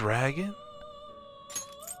 A dragon?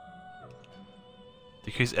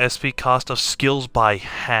 Decrease SP cost of skills by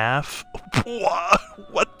half?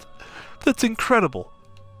 What? That's incredible.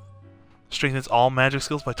 Strengthens all magic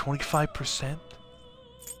skills by 25%?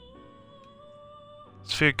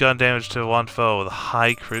 Sphere gun damage to one foe with a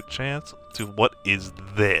high crit chance? Dude, what is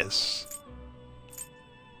this?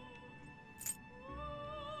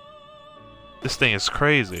 This thing is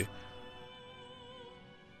crazy.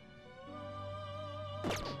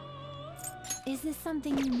 Is this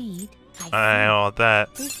something you need? I don't want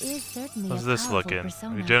that. This is certainly How's a this powerful looking?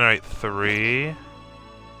 persona. Regenerate 3.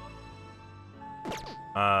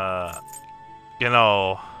 You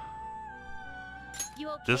know, You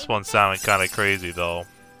okay this with one this? sounded kind of crazy though.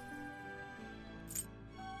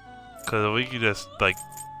 Cause we could just like,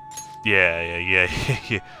 yeah.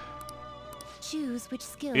 Choose which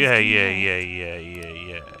skills. Yeah. do you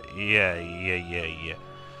have.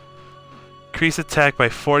 Increase attack by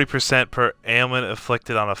 40% per ailment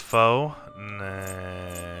inflicted on a foe.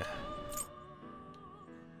 Nah.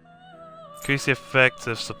 Increase the effect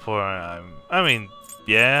of support. I mean,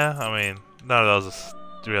 yeah. I mean, none of those is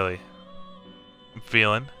really. I'm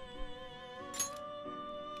feeling.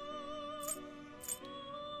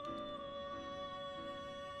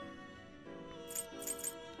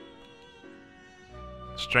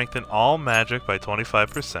 Strengthen all magic by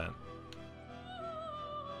 25%.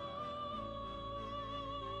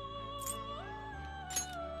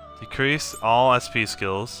 Decrease all SP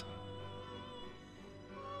skills.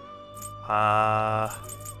 But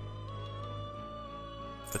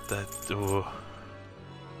that. Ooh.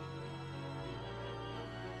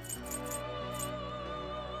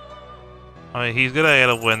 I mean, he's gonna get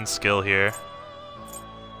a win skill here.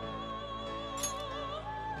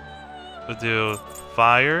 We'll do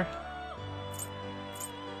fire.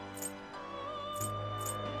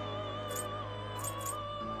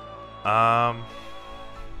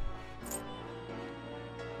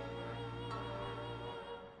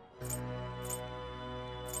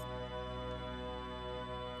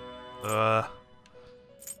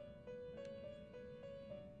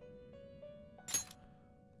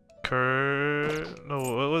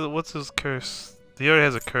 No, what's his curse? He already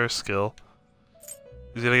has a curse skill.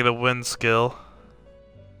 He's gonna get a wind skill.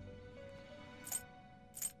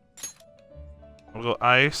 We'll go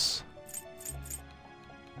ice.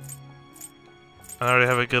 I already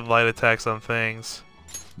have a good light attacks on things.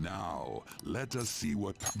 Now, let us see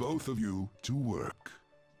what both of you to work.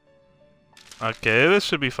 Okay, this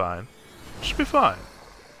should be fine. Should be fine.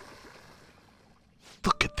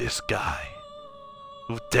 Look at this guy.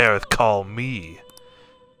 Who dareth call me?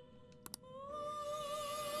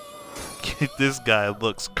 This guy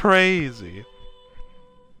looks crazy.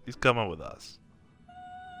 He's coming with us.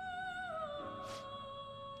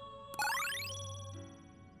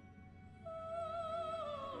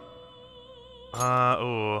 Ooh. I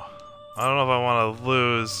don't know if I want to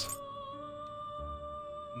lose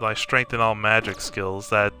my strength and all magic skills.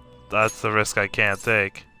 That's the risk I can't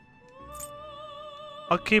take.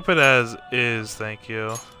 I'll keep it as is, thank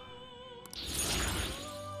you.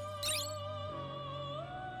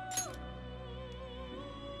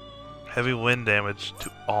 Heavy wind damage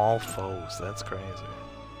to all foes. That's crazy.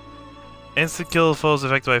 Instant kill foes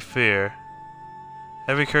affected by fear.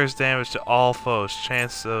 Heavy curse damage to all foes.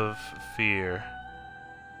 Chance of fear.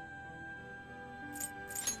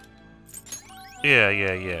 Yeah.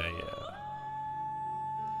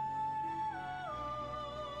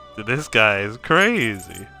 Dude, this guy is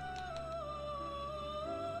crazy.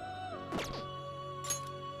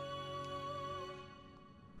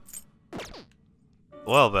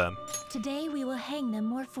 Well then. Today we will hang them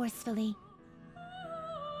more forcefully.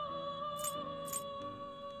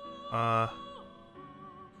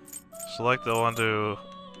 Select the one to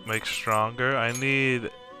make stronger. I need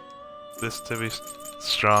this to be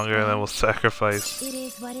stronger, and then we'll sacrifice It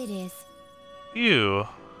is what it is. you.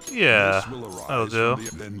 Yeah, This will arise that'll do.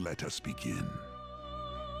 from the- Then let us begin.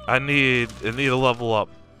 I need a level up.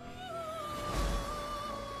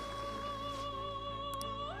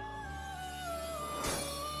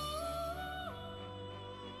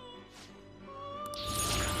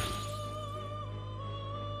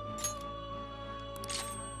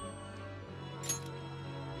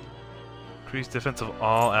 Increase defense of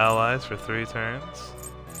all allies for 3 turns.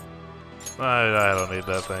 I don't need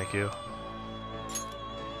that, thank you.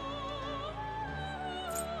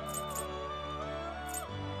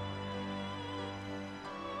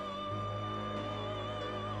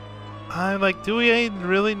 Do we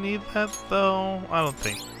really need that though? I don't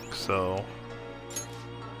think so.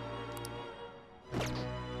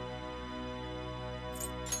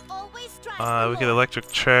 Always strive for We could more. electric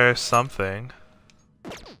chair something.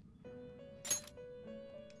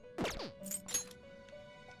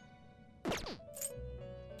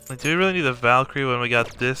 Do we really need a Valkyrie when we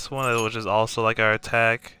got this one, which is also like our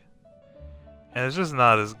attack? And it's just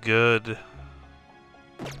not as good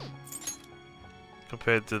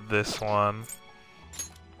compared to this one.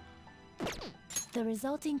 The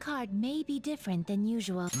resulting card may be different than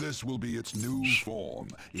usual. This will be its new form.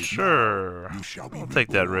 If Sure, not, you shall be I'll take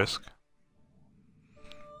that reborn. risk.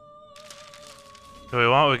 If we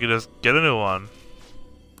want, we could just get a new one.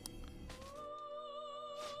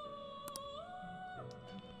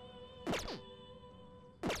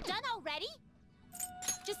 Done already?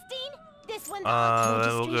 Justine, this one's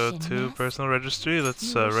Then we'll go to yes? personal registry. Let's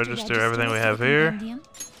You wish to register everything we this have with here. Compendium?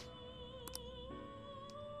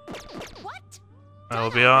 What? And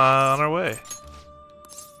we'll be on our way.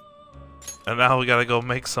 And now we gotta go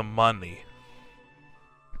make some money.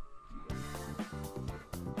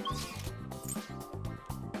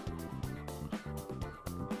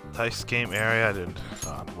 Dice game area, I didn't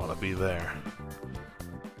want to be there.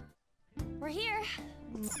 We're here.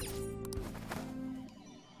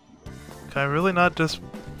 Can I really not just...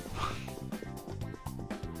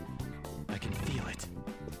 I can feel it.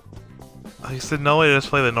 I said no way to just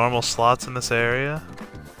play the normal slots in this area?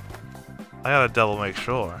 I gotta double make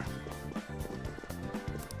sure.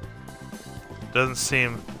 Doesn't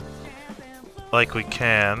seem like we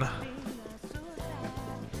can.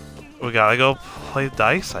 We gotta go play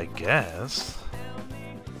dice, I guess.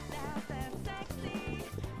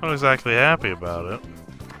 I'm not exactly happy about it.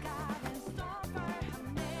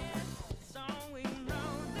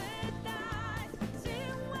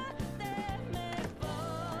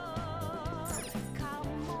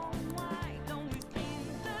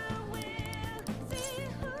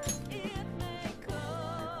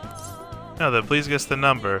 No, then please guess the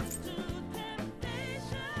number.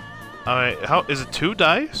 Alright, how is it 2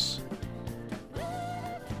 dice?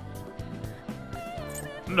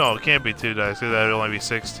 No, it can't be 2 dice, because that'd only be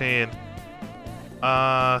 16.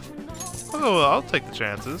 Oh, I'll take the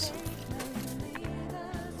chances.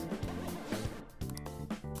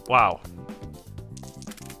 Wow.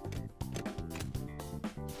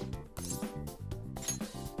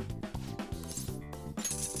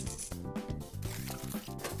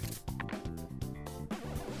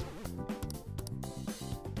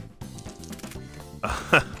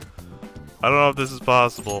 I don't know if this is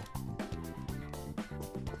possible.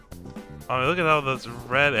 I mean, look at all those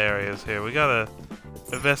red areas here. We gotta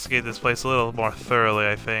investigate this place a little more thoroughly,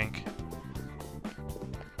 I think.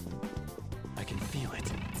 I can feel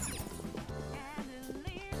it.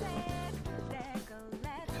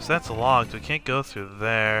 Because that's locked. We can't go through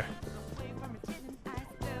there.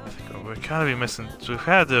 I think we're kind of be missing... We've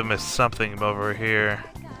had to have missed something over here.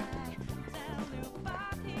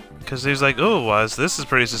 Because he's like, oh, this is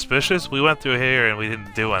pretty suspicious. We went through here and we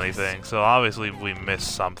didn't do anything. So obviously we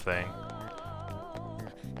missed something.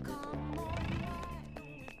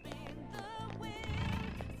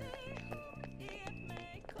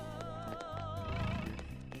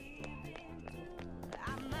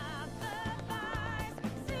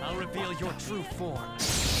 I'll reveal your true form.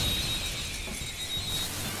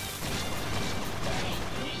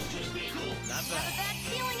 Not Have a bad. bad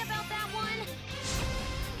feeling about that one.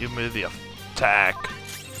 Give me the attack.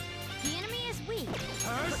 The enemy is weak.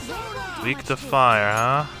 Weak to fire,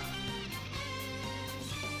 huh?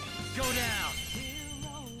 Go down.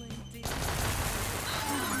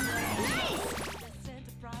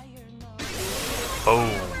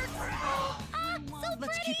 Boom. So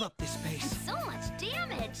Let's pretty. keep up this pace. So much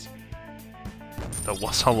damage. That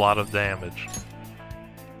was a lot of damage.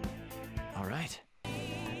 All right.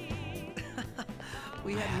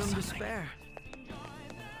 We had room to spare.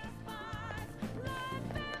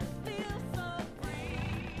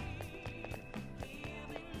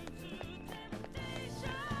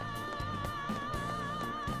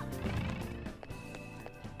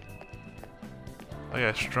 Oh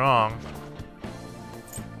yeah, strong.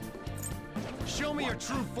 Show me your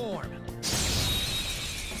true form.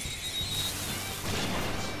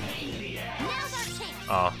 Now's our chance.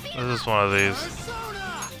 Oh, this is one of these.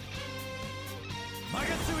 Persona!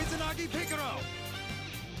 Magatsu Izanagi Picaro!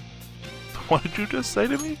 What did you just say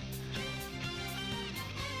to me?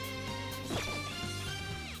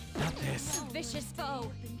 Not this. Vicious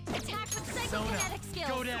foe. Attack with Persona, psychokinetic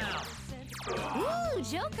skills. go down. Ooh,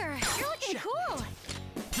 Joker, you're looking cool.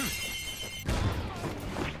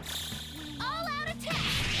 All out attack.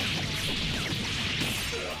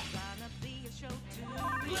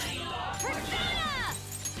 Persona!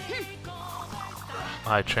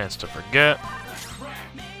 My chance to forget.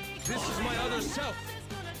 This is my other self.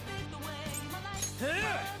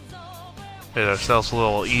 Hit ourselves a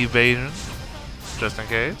little evasion, just in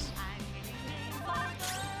case.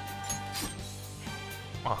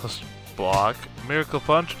 Oh, this block. Miracle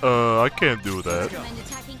Punch? I can't do that. Recommend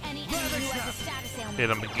attacking any enemy who has a status ailment. Hit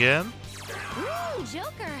him again. Ooh,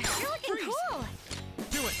 Joker, you're looking cool.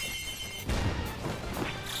 Do it.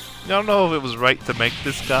 I don't know if it was right to make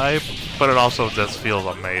this guy, but it also just feels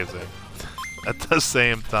amazing. At the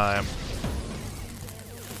same time.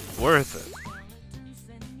 Worth it.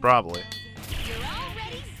 Probably. You're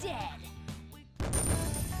already dead.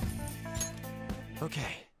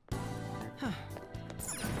 Okay. Huh.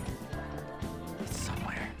 It's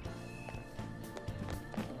somewhere.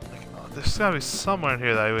 Oh, there's gotta be somewhere in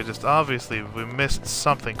here that we just obviously we missed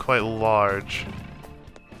something quite large.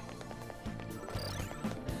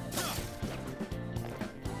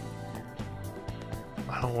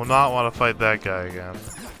 I will not want to fight that guy again.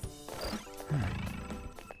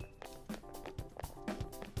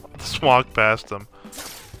 Just walk past him.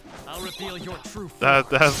 I'll reveal your true form.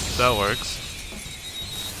 That works.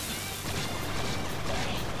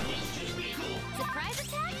 Surprise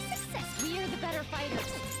attack success. We are the better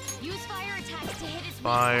fighters. Use fire attacks to hit its weak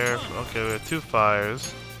Fire. spot. Okay, we have 2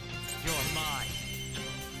 fires. You're mine.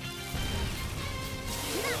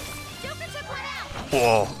 Nice. Joker took one out.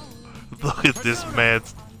 Whoa! Look at this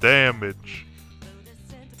man's damage.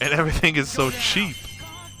 And everything is so cheap.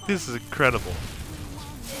 This is incredible.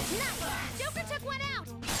 Nice. Joker took one out.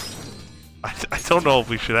 I don't know if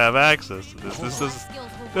we should have access to this. This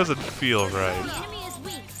doesn't feel The right. enemy is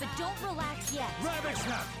weak, but don't relax yet. Rabbit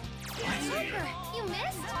snap. Joker, you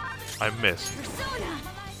missed. I missed. Persona.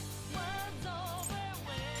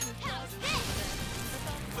 How's this?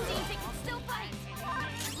 See if it can still fight.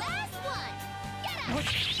 Last one. Get him.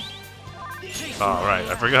 Oh, right.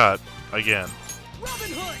 I forgot. Again.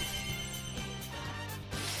 Robin Hood.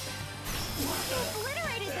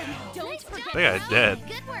 Obliterated them. Don't forget. That guy's dead.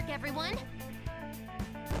 Good work, everyone.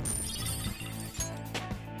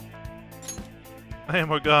 Hey,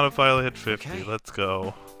 Morgana finally hit 50. Okay. Let's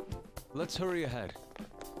go. Let's hurry ahead.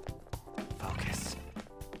 Focus.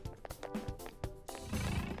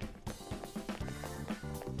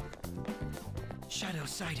 Shadow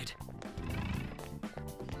sighted.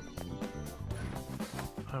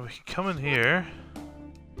 We can come in here.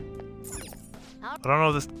 I don't know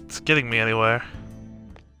if this is getting me anywhere.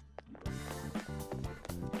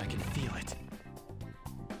 I can feel it.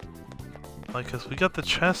 Like, 'cause we got the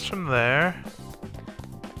chest from there.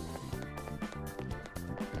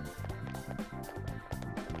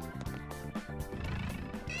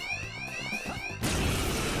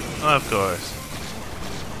 Of course.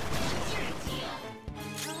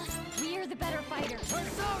 We are the better fighters. Use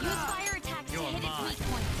fire attacks to hit its weak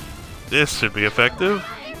point. This should be effective.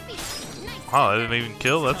 Fire feet. Nice. Wow, I didn't even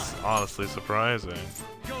kill. That's honestly surprising.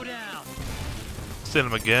 Go down. Send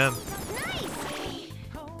him again. Nice.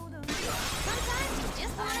 Sometimes you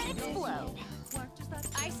just want to explode.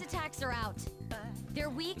 Ice attacks are out. They're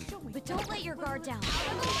weak, but don't let your guard down.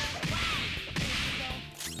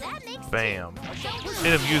 That makes Bam. two. Don't lose.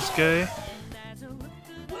 Hit him, Yusuke.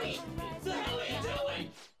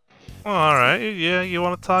 Oh, alright, yeah, you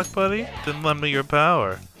want to talk, buddy? Then lend me your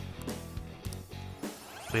power.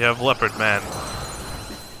 We have Leopard Man.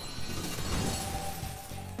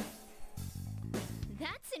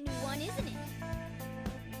 That's a new one, isn't it?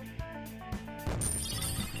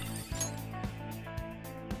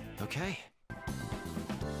 Okay.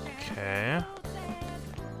 Okay.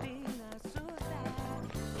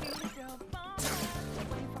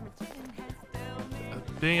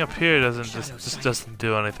 Being up here doesn't just doesn't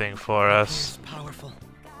do anything for us. It's powerful.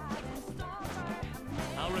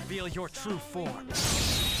 I'll reveal your true form. Now's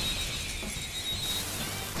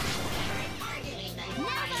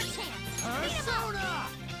our chance. Persona!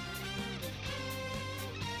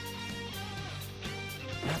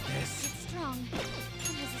 Not this. It's strong.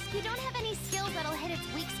 You don't have any skills that'll hit its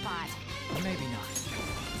weak spot. Maybe not.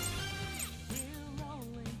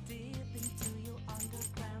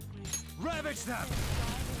 Ravage them!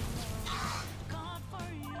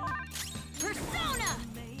 Persona!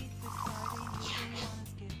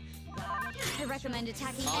 I recommend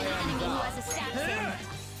attacking any enemy who has a status ailment.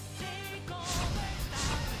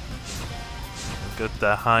 Get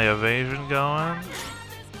that high evasion going.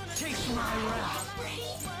 Taste my wrath.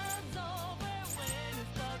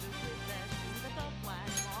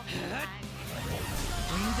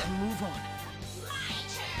 Breathe and move on.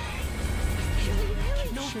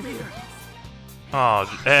 No fear.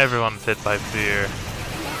 Oh, everyone's hit by fear.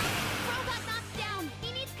 Crow got knocked down.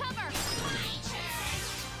 He needs cover.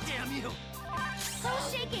 Damn you.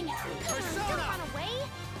 Crow's shaking. Come on, don't run away.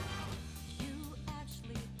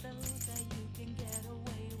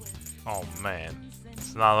 Oh man,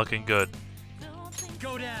 it's not looking good.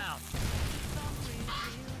 Go down!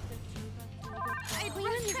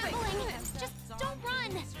 Queen's trembling. Just don't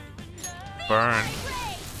run. Burn.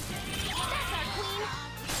 Ray. That's our queen.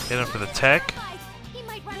 Hit him for the tech. He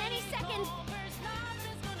might run any second.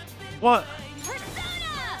 What? Persona!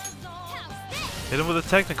 How's this? Hit him with a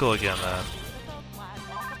technical again then.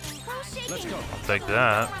 Crow's shaking. Let's go. I'll take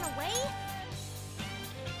that. Run away?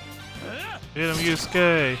 Hit him,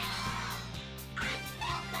 Yusuke.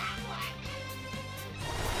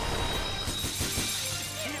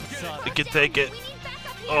 We can take it. We need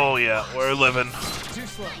backup here. Oh yeah, we're living. Too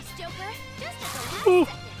slow. Nice, Joker. Just at the Ooh. last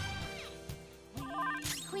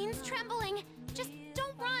second. Queen's trembling. Just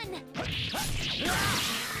don't run.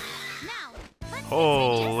 Now, let's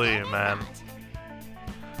Holy see some man. robot.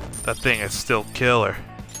 That thing is still killer.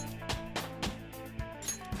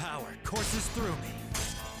 Power courses through me.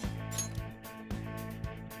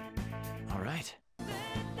 All right.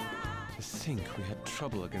 To think we had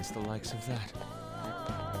trouble against the likes of that.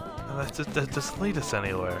 That doesn't lead us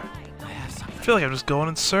anywhere. I have something. I feel like I'm just going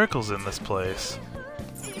in circles in this place.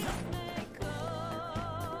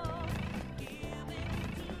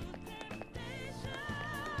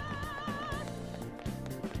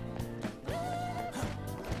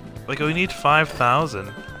 Like, we need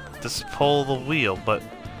 5,000 to pull the wheel, but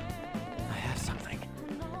I have something.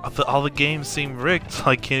 all the games seem rigged, so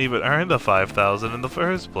I can't even earn the 5,000 in the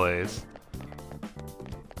first place.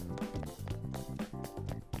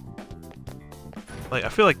 Like, I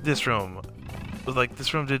feel like this room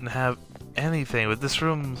didn't have anything, but this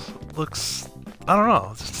room looks, I don't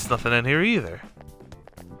know, there's just nothing in here either.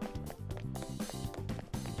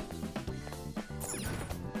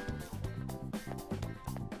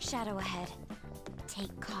 Shadow ahead.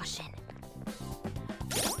 Take caution.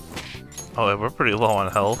 Oh, yeah, we're pretty low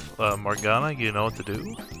on health. Morgana, you know what to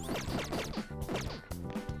do?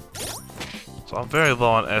 So I'm very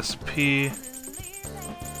low on SP.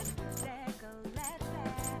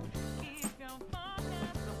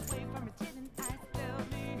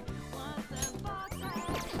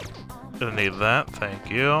 Gonna need that,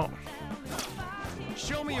 thank you.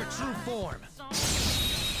 Show me your true form.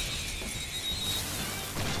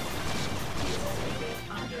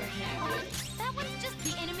 That one's just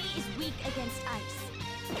the enemy is weak against ice.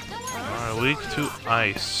 Don't worry. Alright, weak to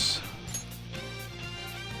ice.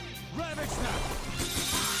 Ravage them!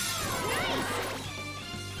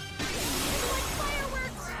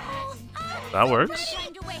 Fireworks! Oh, ah, That works. no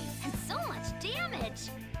time to waste. And so much damage.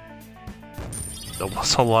 That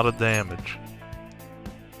was a lot of damage.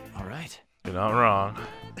 All right. You're not wrong.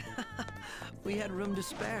 We had room to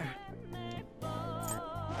spare.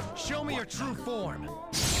 Show me your true form.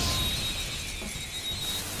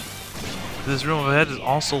 This room ahead is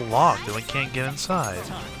also locked and we can't get inside.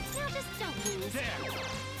 Now just don't lose.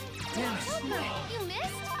 Damn it. Joker, you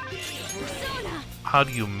missed. Persona. How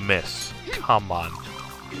do you miss? Come on.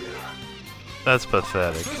 That's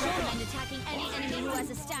pathetic. I recommend attacking any enemy who has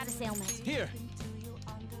a status ailment. Here.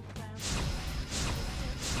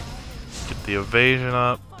 Get the evasion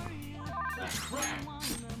up.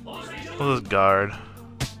 Well, this guard.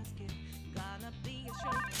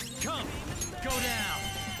 Come. Go down.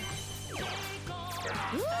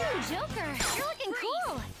 Ooh, Joker, you're looking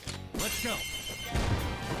cool. Let's go.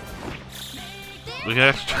 We can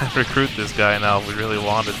actually try to recruit this guy now if we really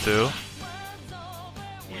wanted to.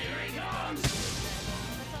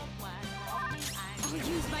 I'll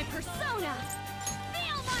use my persona.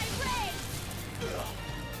 Feel my ray.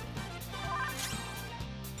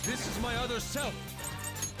 This is my other self.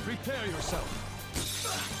 Prepare yourself.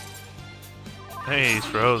 Hey, he's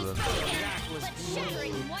frozen. Let's shatter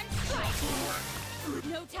in one strike.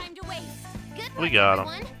 No time to waste. Good We work, got him.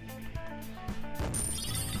 everyone.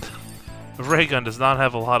 The ray gun does not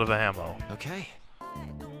have a lot of ammo. Okay.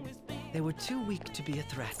 They were too weak to be a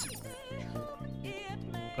threat.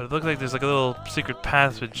 But it looks like there's like a little secret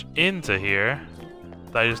passage into here.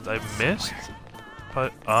 I missed?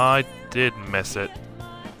 But I did miss it.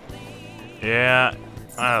 Yeah,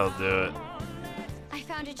 I'll do it. I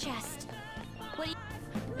found a chest. What do you...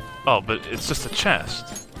 Oh, but it's just a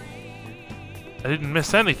chest. I didn't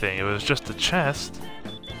miss anything, it was just a chest.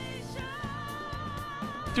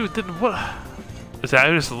 Dude, then what? Is that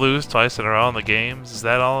I just lose twice in a row in the games? Is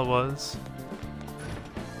that all it was?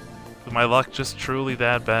 Was my luck just truly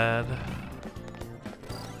that bad?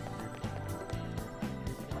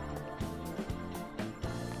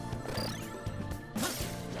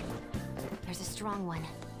 There's a strong one.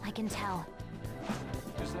 I can tell.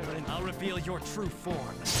 I'll reveal your true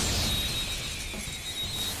form.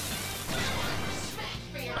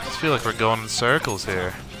 I just feel like we're going in circles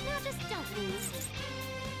here. Now just don't lose.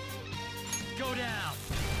 Go down.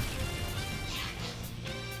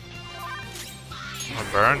 I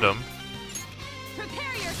burned him.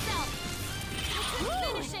 Prepare yourself.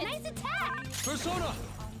 Finish it. Nice attack. Persona.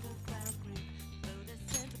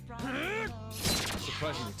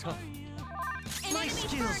 Surprisingly tough. An My enemy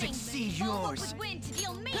skills burning. exceed Volvo yours. would win to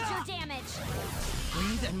deal major damage.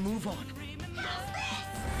 Breathe and move on.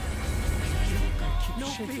 No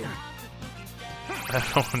fear.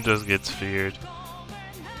 Everyone just gets feared.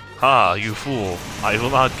 Ha, you fool. I will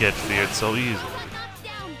not get feared so easily. Got knocked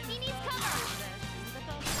down. He needs cover.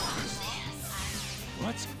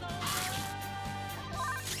 What?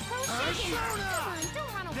 Come on,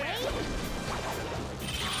 don't run away.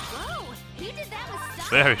 Whoa, he did that with style.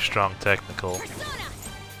 Very strong technical. Persona.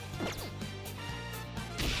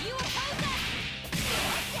 You oppose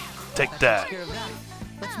that. Take that. Care of that.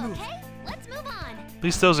 Let's move. Okay, let's move on. At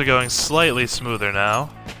least those are going slightly smoother now.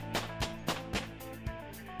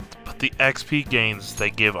 But the XP gains they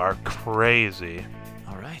give are crazy.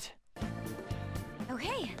 All right.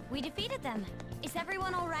 Okay, we defeated them. Is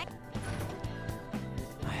everyone all right?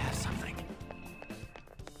 I have something.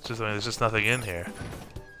 It's just, I mean, there's just nothing in here.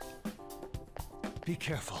 Be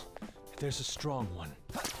careful. There's a strong one.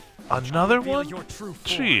 Another Reveal one? your true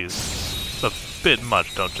form. Jeez. It's a bit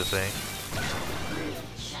much, don't you think?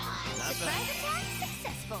 Surprise attack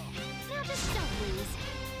successful. Now just don't lose.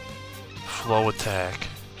 Flow attack.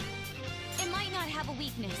 It might not have a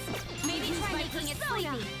weakness. Maybe try making it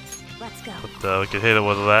sleepy. Let's go. But we could hit it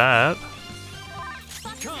with that.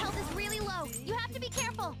 Fox's health is really low. You have to be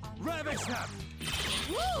careful. Ravage snap.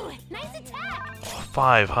 Woo! Nice attack.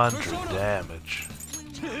 500 damage.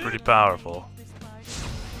 Pretty powerful.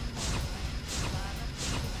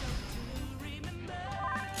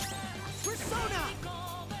 Persona!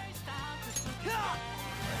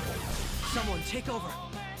 Someone take over.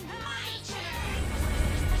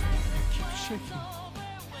 Keep shaking.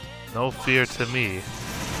 No fear to me.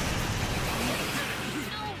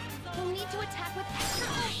 We'll need to attack with extra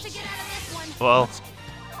oomph to get out of this one. Well,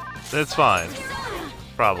 it's fine. Persona!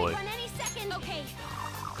 Probably. On any second. Okay.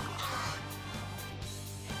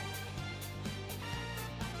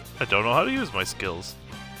 I don't know how to use my skills.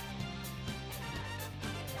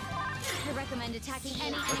 I recommend attacking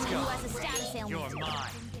any enemy who has a status ailment. You're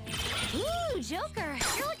mine. Ooh, Joker,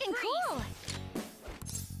 you're looking cool.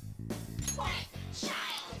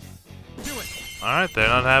 Do it. Alright, they're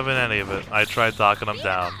not having any of it. I tried talking them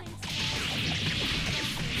down.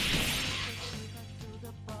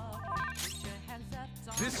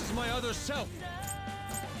 This is my other self.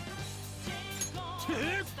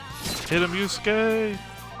 Hit him, Yusuke!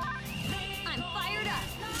 I'm fired up.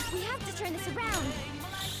 We have to turn this around.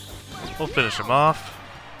 We'll finish him off.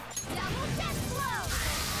 Double death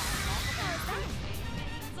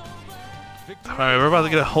blow. Alright, we're about to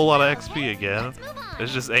get a whole lot of XP again. Let's move on.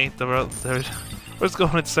 There's just ain't the road. We're just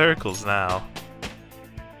going in circles now.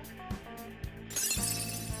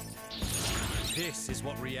 This is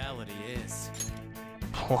what reality is.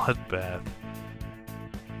 Bloodbath.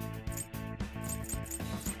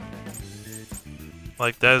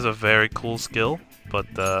 Like, that is a very cool skill, but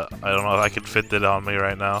I don't know if I can fit that on me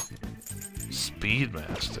right now.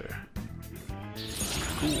 Speedmaster.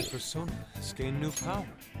 Cool. Persona has gained new power.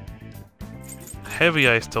 Heavy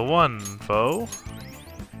ice to 1, foe.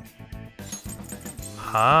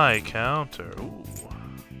 High counter. Ooh.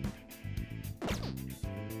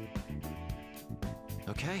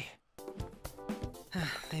 Okay.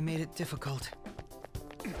 They made it difficult.